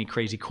asking me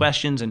crazy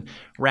questions and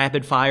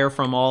rapid fire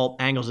from all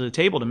angles of the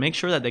table to make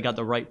sure that they got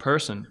the right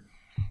person.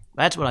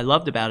 That's what I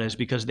loved about it, is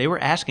because they were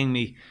asking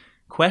me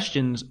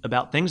questions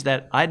about things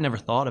that I'd never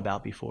thought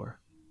about before.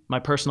 My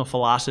personal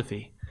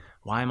philosophy.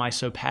 Why am I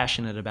so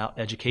passionate about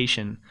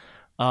education?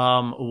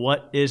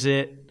 What is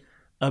it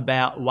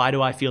about? Why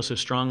do I feel so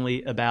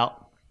strongly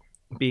about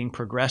being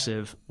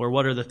progressive? Or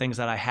what are the things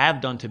that I have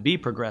done to be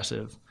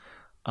progressive?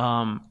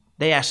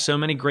 They asked so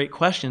many great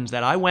questions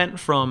that I went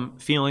from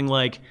feeling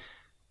like,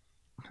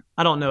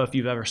 I don't know if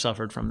you've ever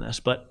suffered from this,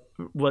 but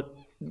what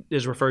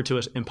is referred to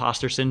as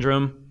imposter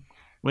syndrome.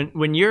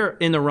 When you're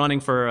in the running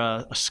for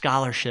a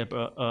scholarship,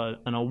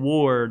 an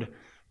award,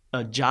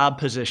 a job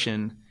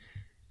position,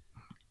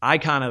 I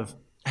kind of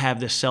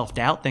have this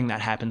self-doubt thing that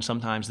happens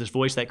sometimes, this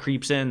voice that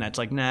creeps in that's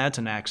like, nah, it's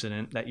an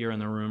accident that you're in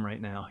the room right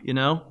now,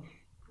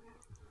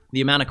 The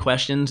amount of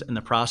questions and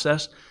the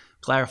process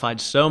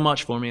clarified so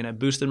much for me, and it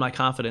boosted my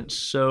confidence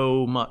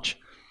so much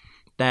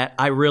that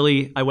I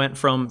went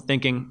from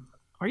thinking,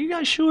 are you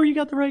guys sure you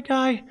got the right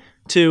guy?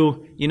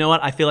 To, you know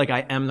what, I feel like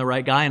I am the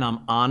right guy and I'm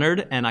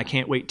honored and I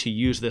can't wait to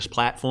use this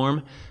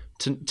platform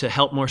to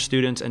help more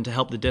students and to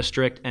help the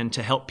district and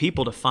to help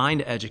people to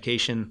find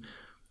education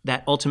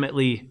that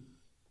ultimately,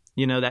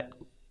 that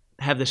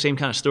have the same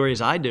kind of story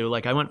as I do.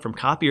 Like I went from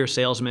copier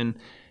salesman,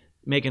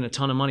 making a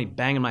ton of money,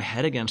 banging my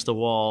head against the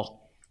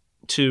wall,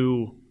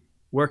 to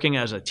working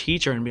as a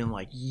teacher and being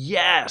like,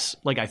 yes,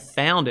 like I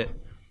found it.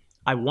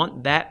 I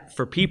want that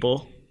for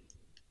people.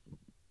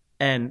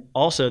 And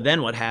also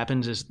then what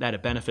happens is that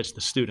it benefits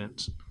the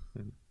students.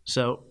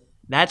 So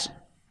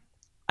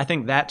I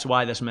think that's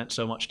why this meant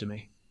so much to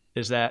me,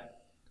 is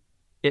that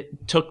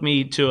it took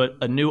me to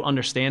a new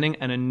understanding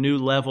and a new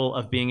level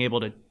of being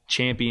able to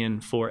champion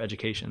for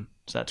education.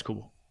 So that's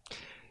cool.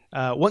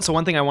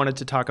 One thing I wanted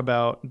to talk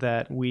about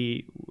that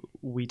we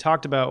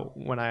talked about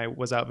when I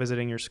was out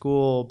visiting your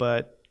school,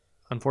 but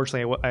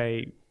unfortunately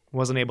I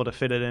wasn't able to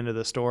fit it into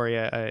the story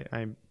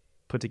I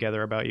put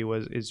together about you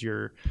is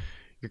your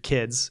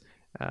kids,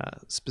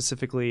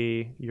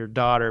 specifically your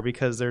daughter,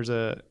 because there's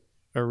a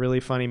really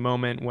funny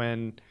moment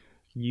when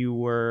you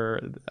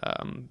were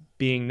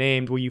being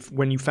named,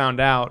 when you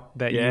found out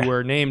that you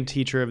were named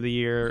Teacher of the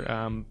Year.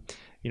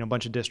 A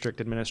bunch of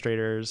district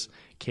administrators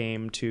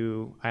came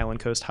to Island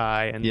Coast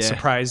High and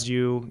surprised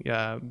you.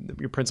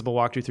 Your principal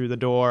walked you through the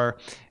door,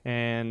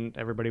 and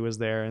everybody was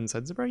there and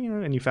said,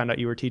 and you found out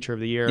you were Teacher of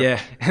the Year.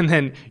 Yeah. And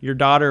then your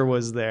daughter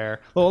was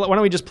there. Well, why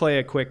don't we just play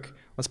a quick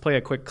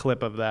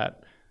clip of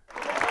that.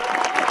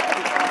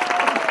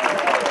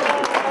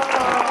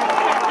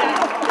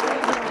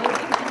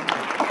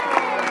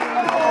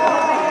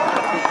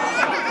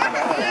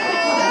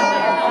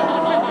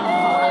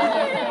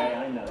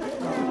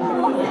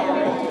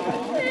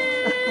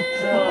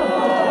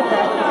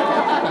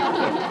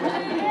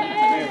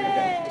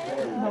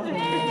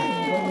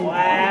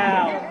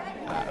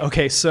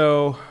 Okay,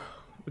 so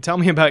tell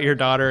me about your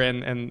daughter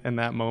and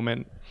that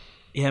moment.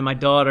 Yeah, my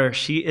daughter,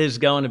 she is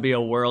going to be a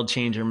world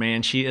changer,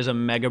 man. She is a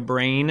mega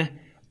brain,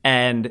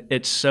 and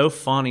it's so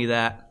funny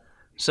that,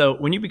 so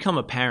when you become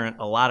a parent,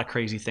 a lot of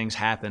crazy things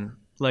happen.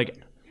 Like,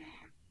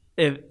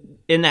 if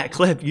in that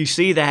clip, you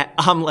see that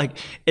I'm like,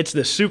 it's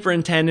the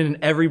superintendent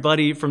and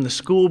everybody from the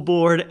school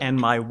board and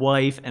my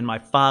wife and my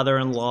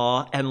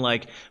father-in-law and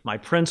like my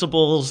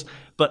principals,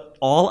 but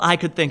all I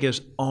could think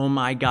is, oh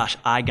my gosh,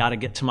 I got to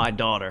get to my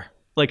daughter.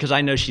 Like, because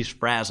I know she's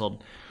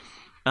frazzled.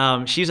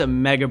 She's a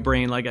mega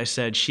brain, like I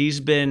said. She's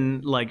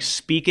been like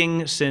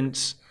speaking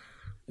since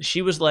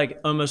she was like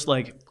almost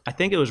like, I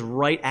think it was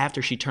right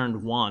after she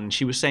turned 1.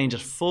 She was saying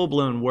just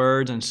full-blown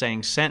words and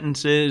saying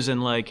sentences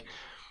and like,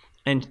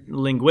 and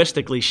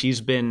linguistically,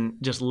 she's been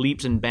just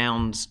leaps and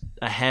bounds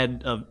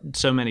ahead of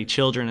so many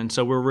children. And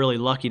so we're really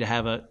lucky to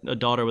have a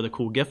daughter with a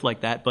cool gift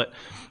like that. But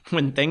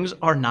when things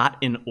are not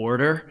in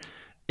order,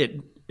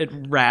 it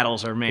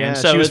rattles her, man. Yeah,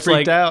 so she was it's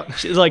freaked like, out.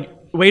 She's like,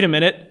 wait a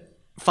minute.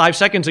 5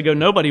 seconds ago,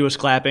 nobody was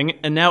clapping,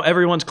 and now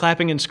everyone's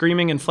clapping and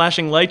screaming and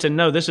flashing lights, and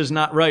no, this is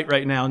not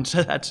right now. And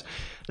so that's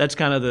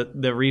kind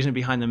of the reason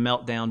behind the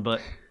meltdown.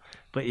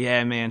 But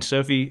yeah, man,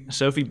 Sophie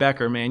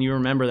Becker, man, you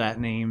remember that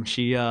name.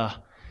 She's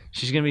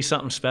gonna be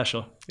something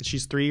special.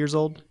 She's 3 years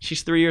old?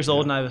 She's 3 years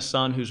old, and I have a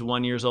son who's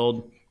 1 year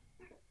old.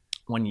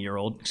 1 year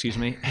old, excuse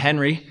me.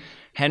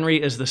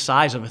 Henry is the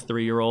size of a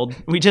 3-year-old.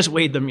 We just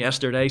weighed them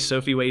yesterday.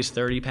 Sophie weighs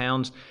 30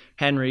 pounds.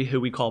 Henry, who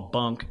we call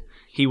Bunk,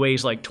 he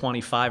weighs like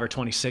 25 or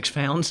 26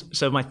 pounds.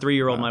 So my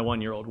 3-year-old, my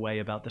 1-year-old weigh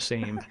about the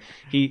same.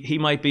 He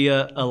might be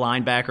a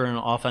linebacker and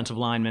an offensive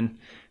lineman,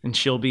 and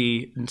she'll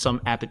be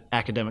some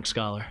academic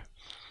scholar.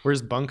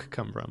 Where's Bunk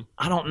come from?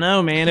 I don't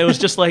know, man. It was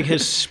just like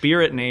his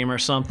spirit name or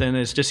something.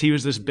 It's just he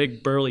was this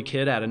big burly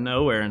kid out of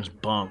nowhere, and it's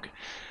Bunk,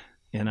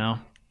 you know?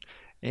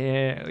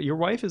 Your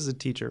wife is a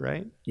teacher,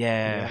 right?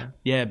 Yeah,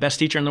 best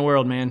teacher in the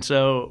world, man.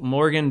 So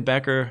Morgan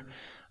Becker,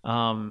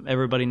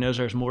 everybody knows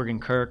her as Morgan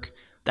Kirk.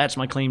 That's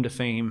my claim to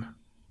fame.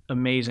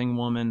 Amazing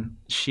woman.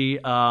 She's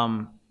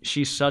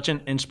such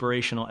an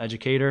inspirational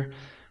educator.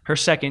 Her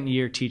second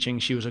year teaching,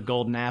 she was a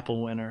Golden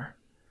Apple winner,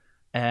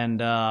 and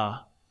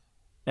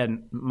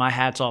my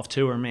hat's off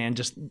to her, man.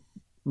 Just,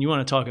 you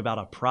want to talk about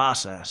a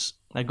process.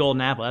 That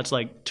Golden Apple, that's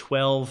like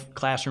 12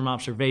 classroom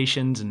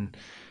observations and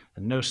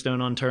no stone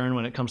unturned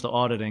when it comes to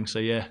auditing. So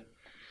yeah,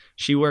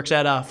 she works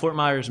at Fort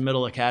Myers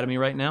Middle Academy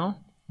right now,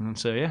 and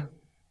so yeah,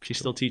 she's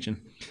still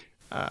teaching.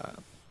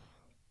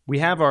 We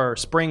have our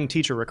spring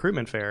teacher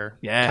recruitment fair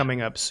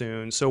coming up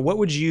soon. So what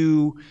would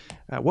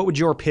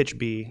your pitch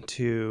be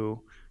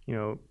to,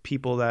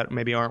 people that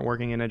maybe aren't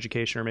working in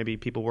education, or maybe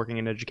people working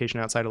in education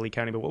outside of Lee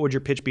County, but what would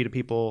your pitch be to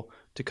people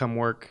to come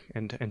work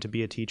and to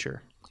be a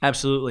teacher?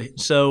 Absolutely.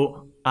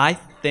 So I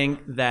think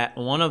that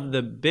one of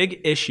the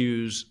big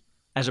issues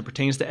as it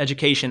pertains to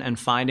education and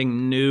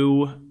finding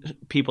new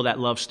people that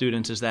love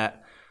students is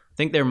that I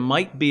think there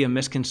might be a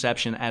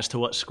misconception as to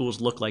what schools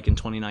look like in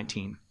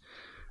 2019.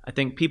 I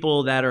think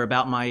people that are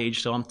about my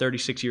age, so I'm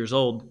 36 years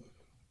old,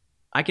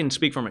 I can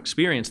speak from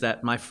experience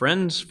that my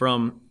friends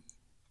from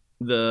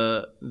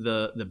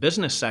the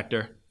business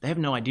sector, they have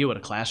no idea what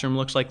a classroom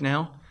looks like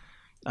now.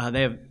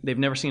 They've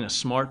never seen a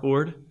smart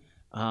board.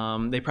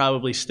 They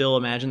probably still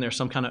imagine there's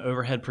some kind of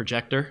overhead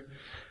projector.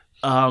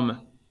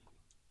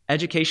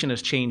 Education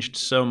has changed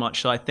so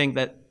much, so I think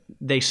that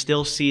they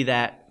still see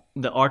that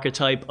the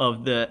archetype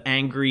of the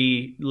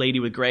angry lady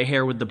with gray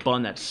hair with the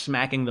bun that's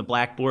smacking the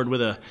blackboard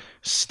with a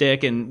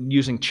stick and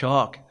using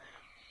chalk.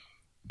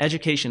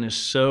 Education is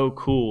so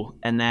cool,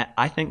 and that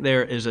I think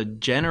there is a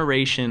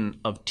generation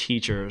of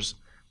teachers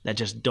that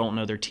just don't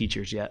know they're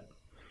teachers yet.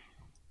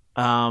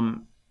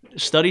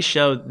 Studies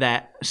show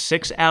that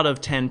 6 out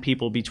of 10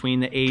 people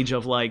between the age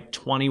of like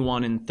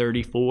 21 and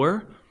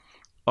 34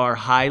 are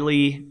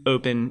highly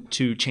open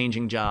to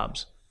changing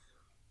jobs.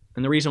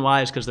 And the reason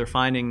why is because they're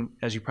finding,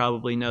 as you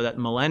probably know, that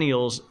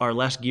millennials are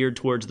less geared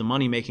towards the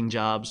money-making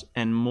jobs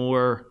and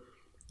more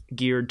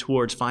geared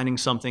towards finding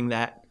something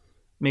that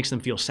makes them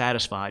feel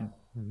satisfied.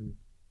 Mm-hmm.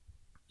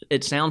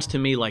 It sounds to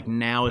me like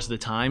now is the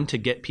time to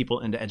get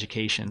people into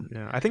education.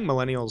 Yeah, I think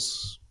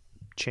millennials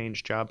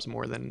change jobs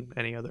more than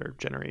any other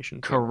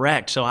generation.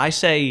 Correct. So I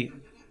say,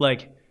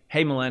 like,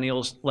 hey,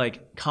 millennials,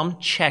 like, come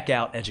check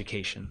out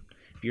education.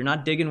 If you're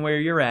not digging where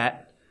you're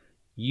at,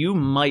 you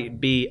might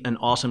be an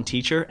awesome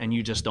teacher and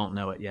you just don't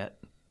know it yet.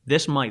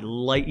 This might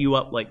light you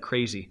up like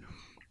crazy.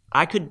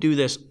 I could do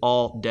this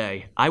all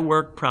day. I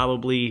work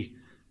probably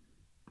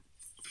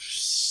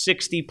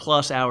 60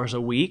 plus hours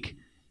a week,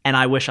 and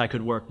I wish I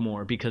could work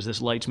more because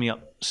this lights me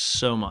up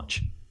so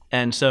much.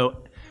 And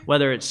so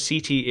whether it's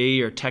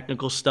CTE or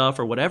technical stuff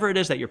or whatever it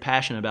is that you're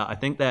passionate about, I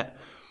think that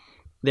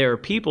there are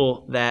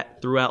people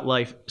that throughout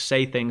life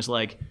say things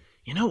like,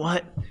 you know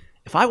what?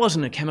 If I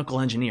wasn't a chemical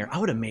engineer, I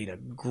would have made a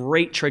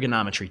great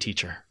trigonometry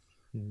teacher.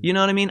 You know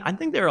what I mean? I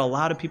think there are a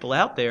lot of people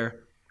out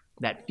there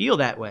that feel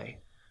that way.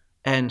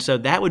 And so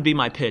that would be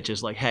my pitch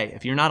is like, hey,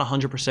 if you're not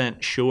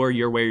 100% sure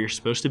you're where you're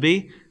supposed to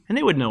be, and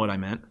they would know what I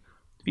meant.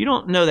 If you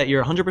don't know that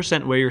you're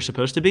 100% where you're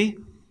supposed to be,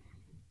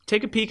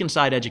 take a peek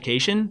inside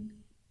education.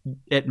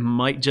 It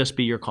might just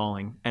be your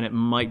calling, and it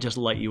might just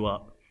light you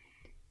up.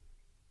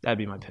 That'd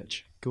be my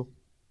pitch. Cool.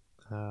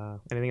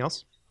 Anything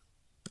else?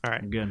 All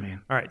right. Good,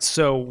 man. All right.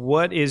 So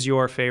what is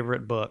your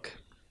favorite book?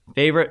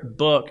 Favorite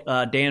book,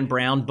 Dan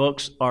Brown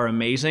books are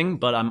amazing,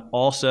 but I'm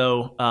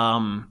also,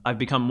 I've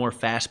become more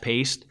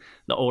fast-paced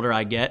the older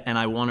I get, and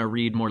I want to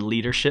read more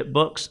leadership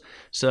books.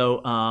 So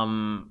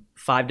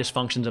 5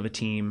 Dysfunctions of a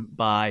Team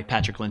by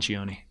Patrick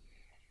Lencioni.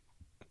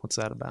 What's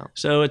that about?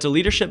 So it's a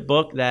leadership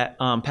book that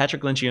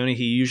Patrick Lencioni,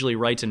 he usually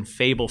writes in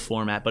fable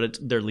format, but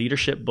they're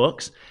leadership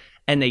books,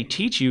 and they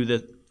teach you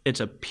that it's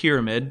a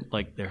pyramid,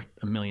 like there are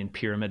a million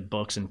pyramid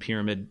books and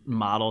pyramid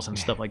models and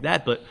stuff like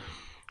that, but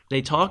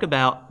they talk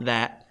about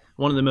that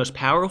one of the most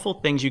powerful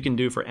things you can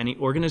do for any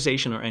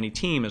organization or any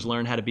team is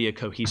learn how to be a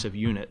cohesive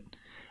unit.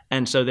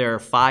 And so there are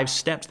 5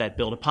 steps that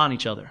build upon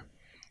each other.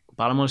 The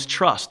bottom one is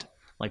trust.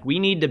 Like, we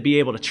need to be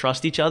able to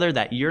trust each other,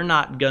 that you're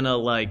not gonna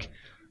like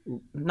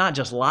not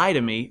just lie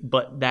to me,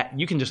 but that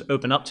you can just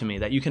open up to me,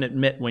 that you can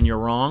admit when you're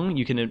wrong,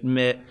 you can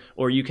admit,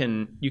 or you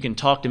can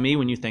talk to me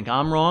when you think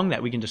I'm wrong,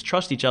 that we can just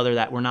trust each other,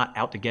 that we're not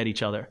out to get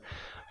each other.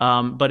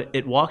 But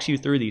it walks you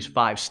through these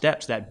 5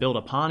 steps that build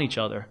upon each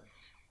other,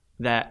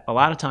 that a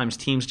lot of times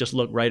teams just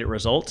look right at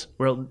results.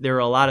 Well, there are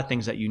a lot of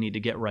things that you need to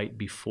get right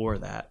before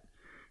that.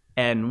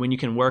 And when you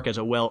can work as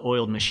a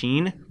well-oiled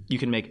machine, you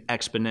can make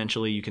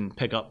exponentially, you can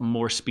pick up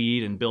more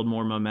speed and build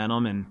more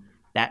momentum, and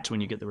that's when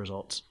you get the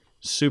results.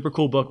 Super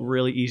cool book,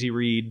 really easy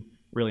read,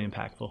 really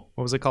impactful.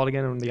 What was it called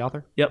again, the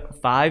author? Yep,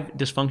 5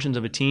 Dysfunctions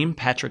of a Team,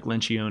 Patrick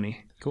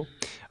Lencioni. Cool.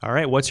 All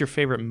right, what's your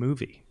favorite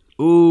movie?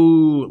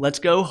 Ooh, let's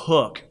go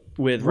Hook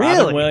with Really?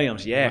 Robin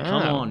Williams. Yeah,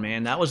 Wow. come on,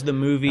 man. That was the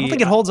movie. I don't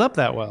think it holds up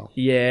that well.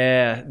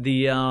 Yeah,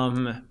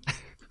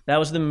 that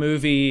was the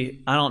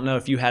movie. I don't know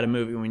if you had a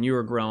movie when you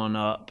were growing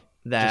up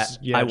that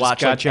I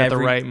watched got like you at the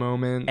right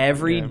moment.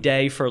 every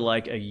day for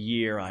like a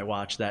year. I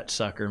watched that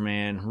sucker,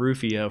 man.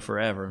 Rufio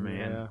forever,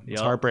 man. Yeah, it's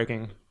Yup.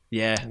 heartbreaking.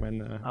 Yeah. When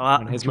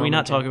his Can we not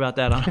moment talk came. about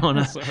that? I don't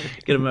want to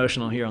get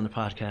emotional here on the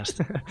podcast.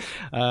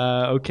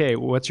 Okay,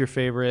 what's your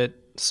favorite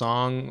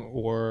song,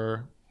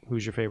 or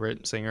who's your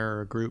favorite singer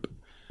or group?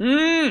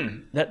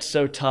 That's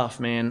so tough,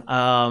 man.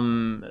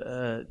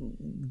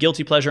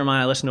 Guilty pleasure of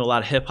mine, I listened to a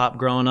lot of hip-hop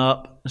growing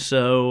up.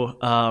 So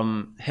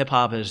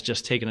hip-hop has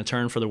just taken a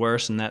turn for the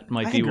worse, and that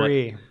might I be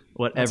agree.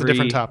 what That's every... a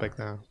different topic,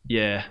 though.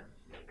 Yeah.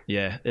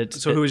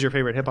 So who was your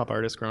favorite hip-hop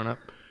artist growing up?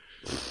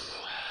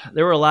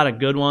 There were a lot of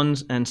good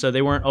ones, and so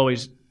they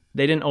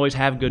didn't always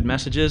have good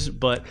messages,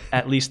 but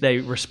at least they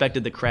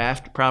respected the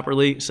craft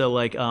properly. So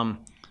like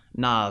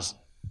Nas.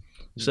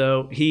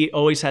 So he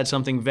always had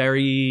something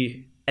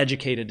very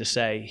educated to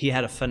say. He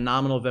had a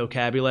phenomenal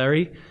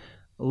vocabulary.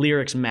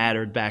 Lyrics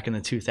mattered back in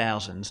the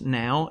 2000s.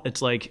 Now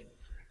it's like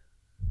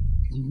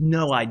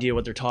no idea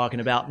what they're talking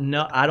about.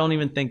 No, I don't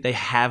even think they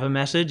have a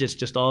message. It's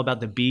just all about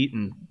the beat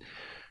and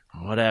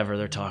whatever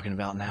they're talking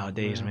about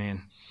nowadays,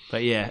 man.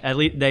 But yeah, at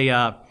least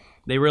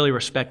they really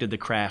respected the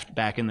craft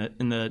back in the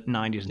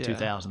 90s and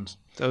 2000s.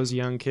 Those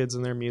young kids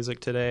and their music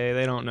today,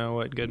 they don't know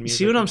what good music is.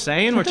 See what I'm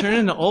saying? We're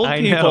turning into old I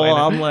people. know.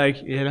 I'm like,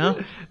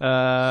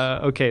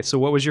 Okay, so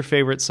what was your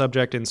favorite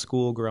subject in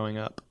school growing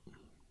up?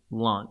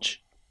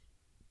 Lunch.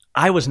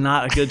 I was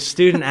not a good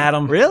student,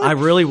 Adam. Really? I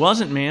really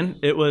wasn't, man.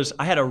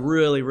 I had a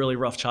really, really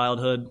rough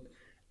childhood,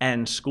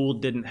 and school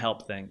didn't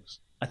help things.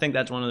 I think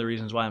that's one of the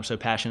reasons why I'm so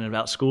passionate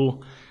about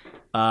school.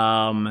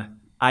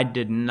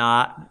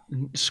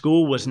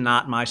 School was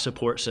not my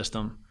support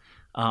system.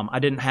 I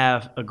didn't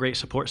have a great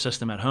support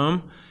system at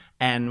home.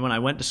 And when I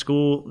went to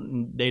school,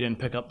 they didn't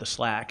pick up the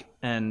slack.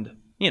 And,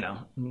 I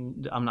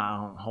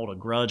don't hold a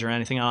grudge or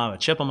anything. I don't have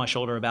a chip on my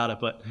shoulder about it,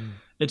 but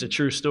it's a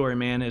true story,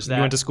 man. You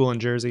went to school in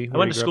Jersey? I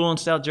went to school in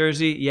South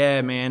Jersey.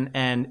 Yeah, man.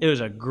 And it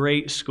was a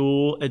great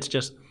school. It's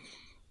just,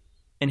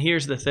 and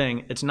here's the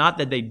thing. It's not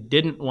that they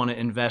didn't want to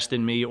invest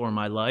in me or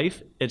my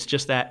life. It's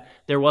just that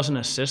there wasn't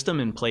a system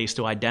in place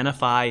to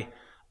identify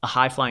a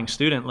high-flying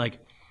student. Like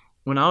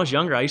when I was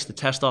younger, I used to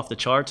test off the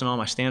charts and all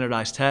my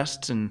standardized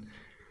tests.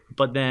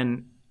 But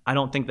then I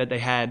don't think that they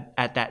had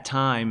at that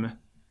time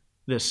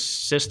the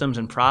systems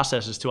and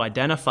processes to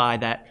identify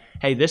that,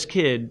 hey, this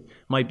kid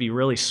might be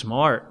really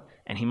smart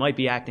and he might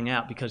be acting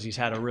out because he's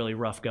had a really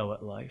rough go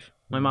at life.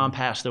 My mom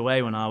passed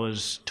away when I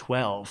was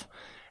 12.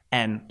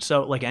 And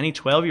so like any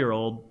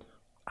 12-year-old,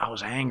 I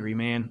was angry,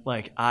 man.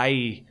 Like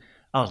I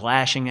was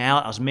lashing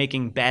out. I was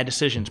making bad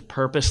decisions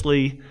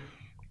purposely.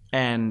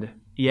 And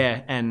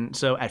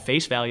so at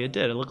face value, it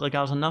did. It looked like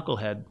I was a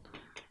knucklehead.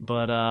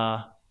 But,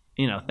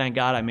 thank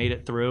God I made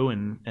it through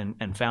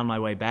and found my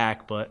way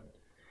back. But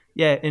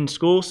yeah, in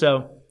school,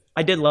 so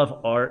I did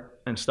love art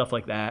and stuff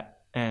like that.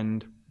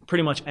 And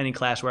pretty much any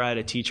class where I had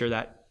a teacher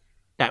that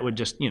would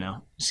just,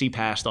 see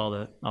past all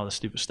the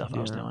stupid stuff I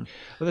was doing.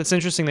 Well, that's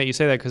interesting that you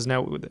say that, because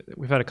now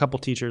we've had a couple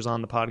teachers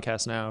on the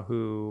podcast now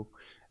who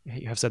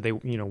have said they,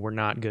 were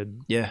not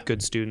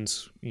good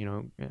students,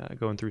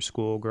 going through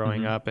school,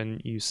 growing up.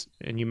 And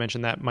you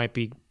mentioned that might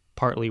be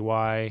partly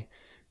why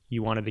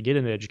you wanted to get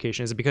into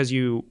education. Is it because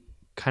you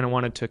kind of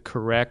wanted to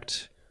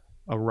correct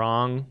a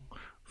wrong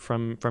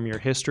from your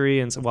history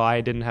and say, well, I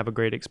didn't have a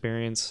great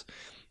experience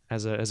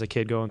as a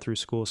kid going through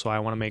school, so I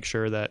want to make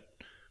sure that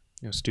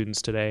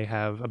students today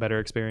have a better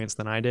experience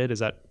than I did? Is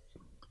that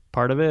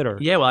part of it? Or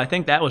yeah, well, I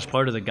think that was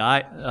part of the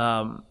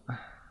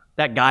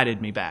that guided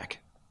me back.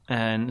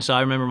 And so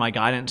I remember my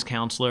guidance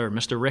counselor,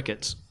 Mr.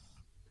 Ricketts.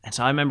 And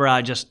so I remember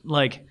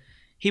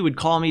he would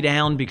call me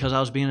down because I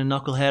was being a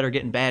knucklehead or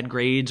getting bad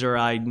grades, or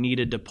I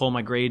needed to pull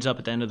my grades up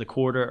at the end of the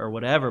quarter or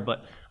whatever.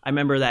 But I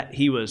remember that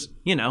he was,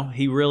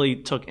 he really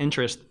took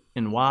interest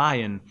in why,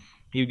 and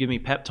he would give me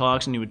pep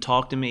talks and he would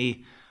talk to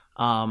me.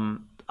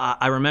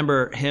 I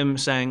remember him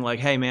saying like,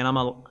 hey man,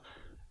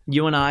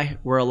 you and I,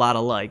 we're a lot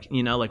alike,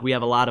 we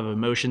have a lot of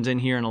emotions in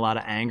here and a lot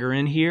of anger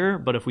in here,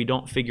 but if we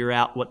don't figure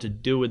out what to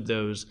do with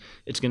those,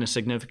 it's going to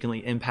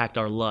significantly impact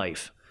our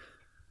life.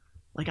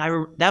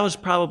 That was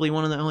probably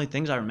one of the only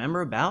things I remember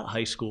about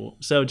high school.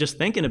 So just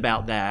thinking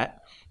about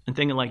that and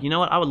thinking like, you know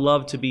what, I would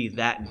love to be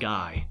that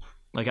guy.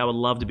 Like I would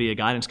love to be a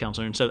guidance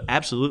counselor. And so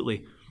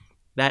absolutely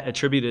that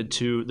attributed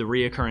to the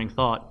reoccurring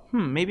thought,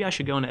 maybe I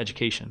should go into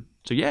education.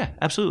 So yeah,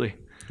 absolutely.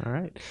 All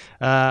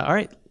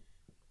right.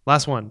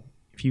 Last one.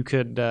 If you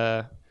could,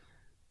 and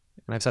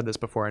I've said this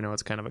before, I know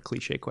it's kind of a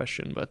cliche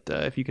question, but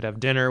if you could have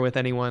dinner with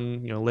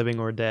anyone, living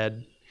or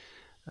dead,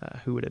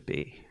 who would it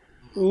be?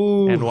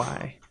 Ooh. And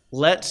why?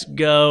 Let's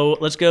go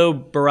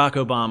Barack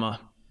Obama.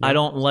 Yep. I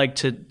don't like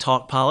to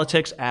talk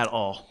politics at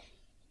all.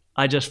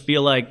 I just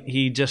feel like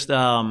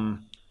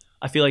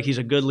I feel like he's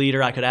a good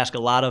leader.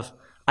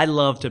 I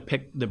love to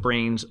pick the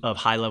brains of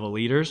high-level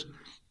leaders.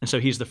 And so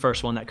he's the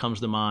first one that comes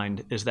to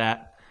mind, is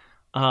that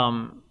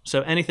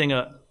so anything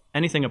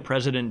a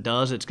president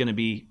does, it's going to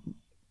be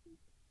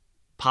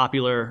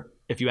popular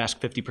if you ask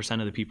 50%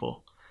 of the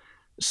people.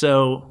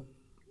 So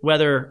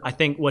whether I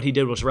think what he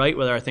did was right,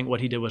 whether I think what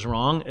he did was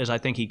wrong, is I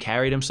think he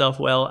carried himself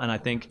well, and I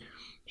think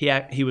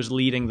he was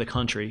leading the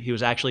country. He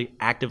was actually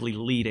actively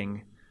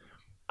leading.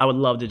 I would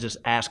love to just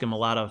ask him a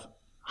lot of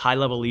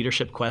high-level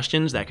leadership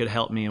questions that could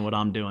help me in what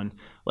I'm doing.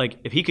 Like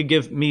if he could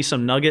give me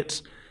some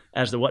nuggets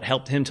as to what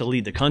helped him to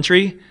lead the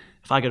country,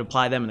 if I could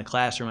apply them in the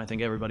classroom, I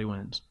think everybody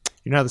wins.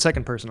 You're now the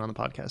second person on the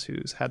podcast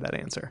who's had that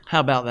answer. How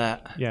about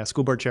that? Yeah,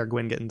 School Board Chair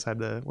Gwen Gittins had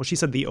she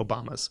said the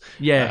Obamas.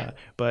 Yeah.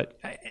 But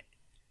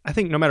I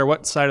think no matter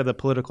what side of the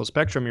political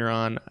spectrum you're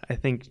on, I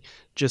think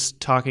just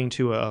talking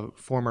to a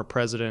former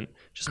president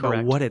just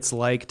about what it's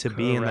like to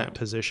be in that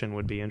position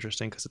would be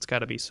interesting, because it's got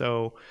to be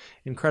so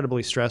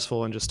incredibly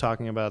stressful, and just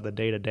talking about the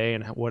day-to-day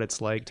and what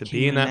it's like to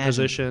be in that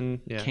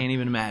position. Yeah. Can't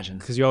even imagine.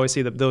 Because you always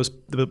see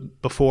the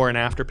before and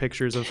after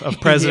pictures of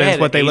presidents,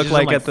 what they look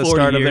like at the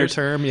start of their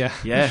term. Yeah.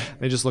 Yeah.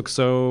 They just look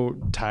so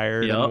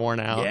tired and worn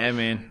out. Yeah,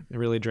 man. It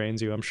really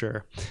drains you, I'm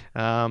sure.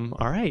 All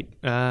right.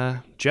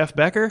 Jeff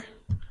Becker,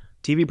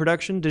 TV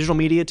production, digital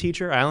media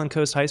teacher, Island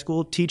Coast High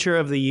School, Teacher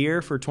of the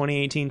Year for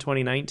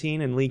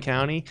 2018-2019 in Lee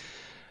County.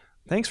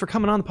 thanks for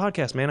coming on the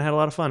podcast, man. I had a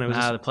lot of fun. It was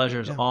the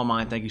pleasure is all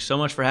mine. Thank you so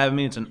much for having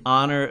me. It's an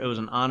honor. It was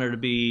an honor to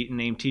be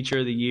named Teacher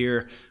of the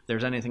Year. If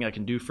there's anything I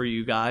can do for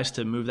you guys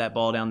to move that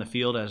ball down the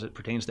field as it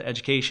pertains to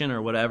education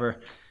or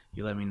whatever,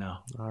 you let me know.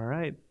 All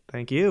right.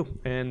 Thank you.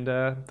 And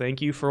thank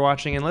you for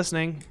watching and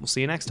listening. We'll see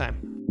you next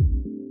time.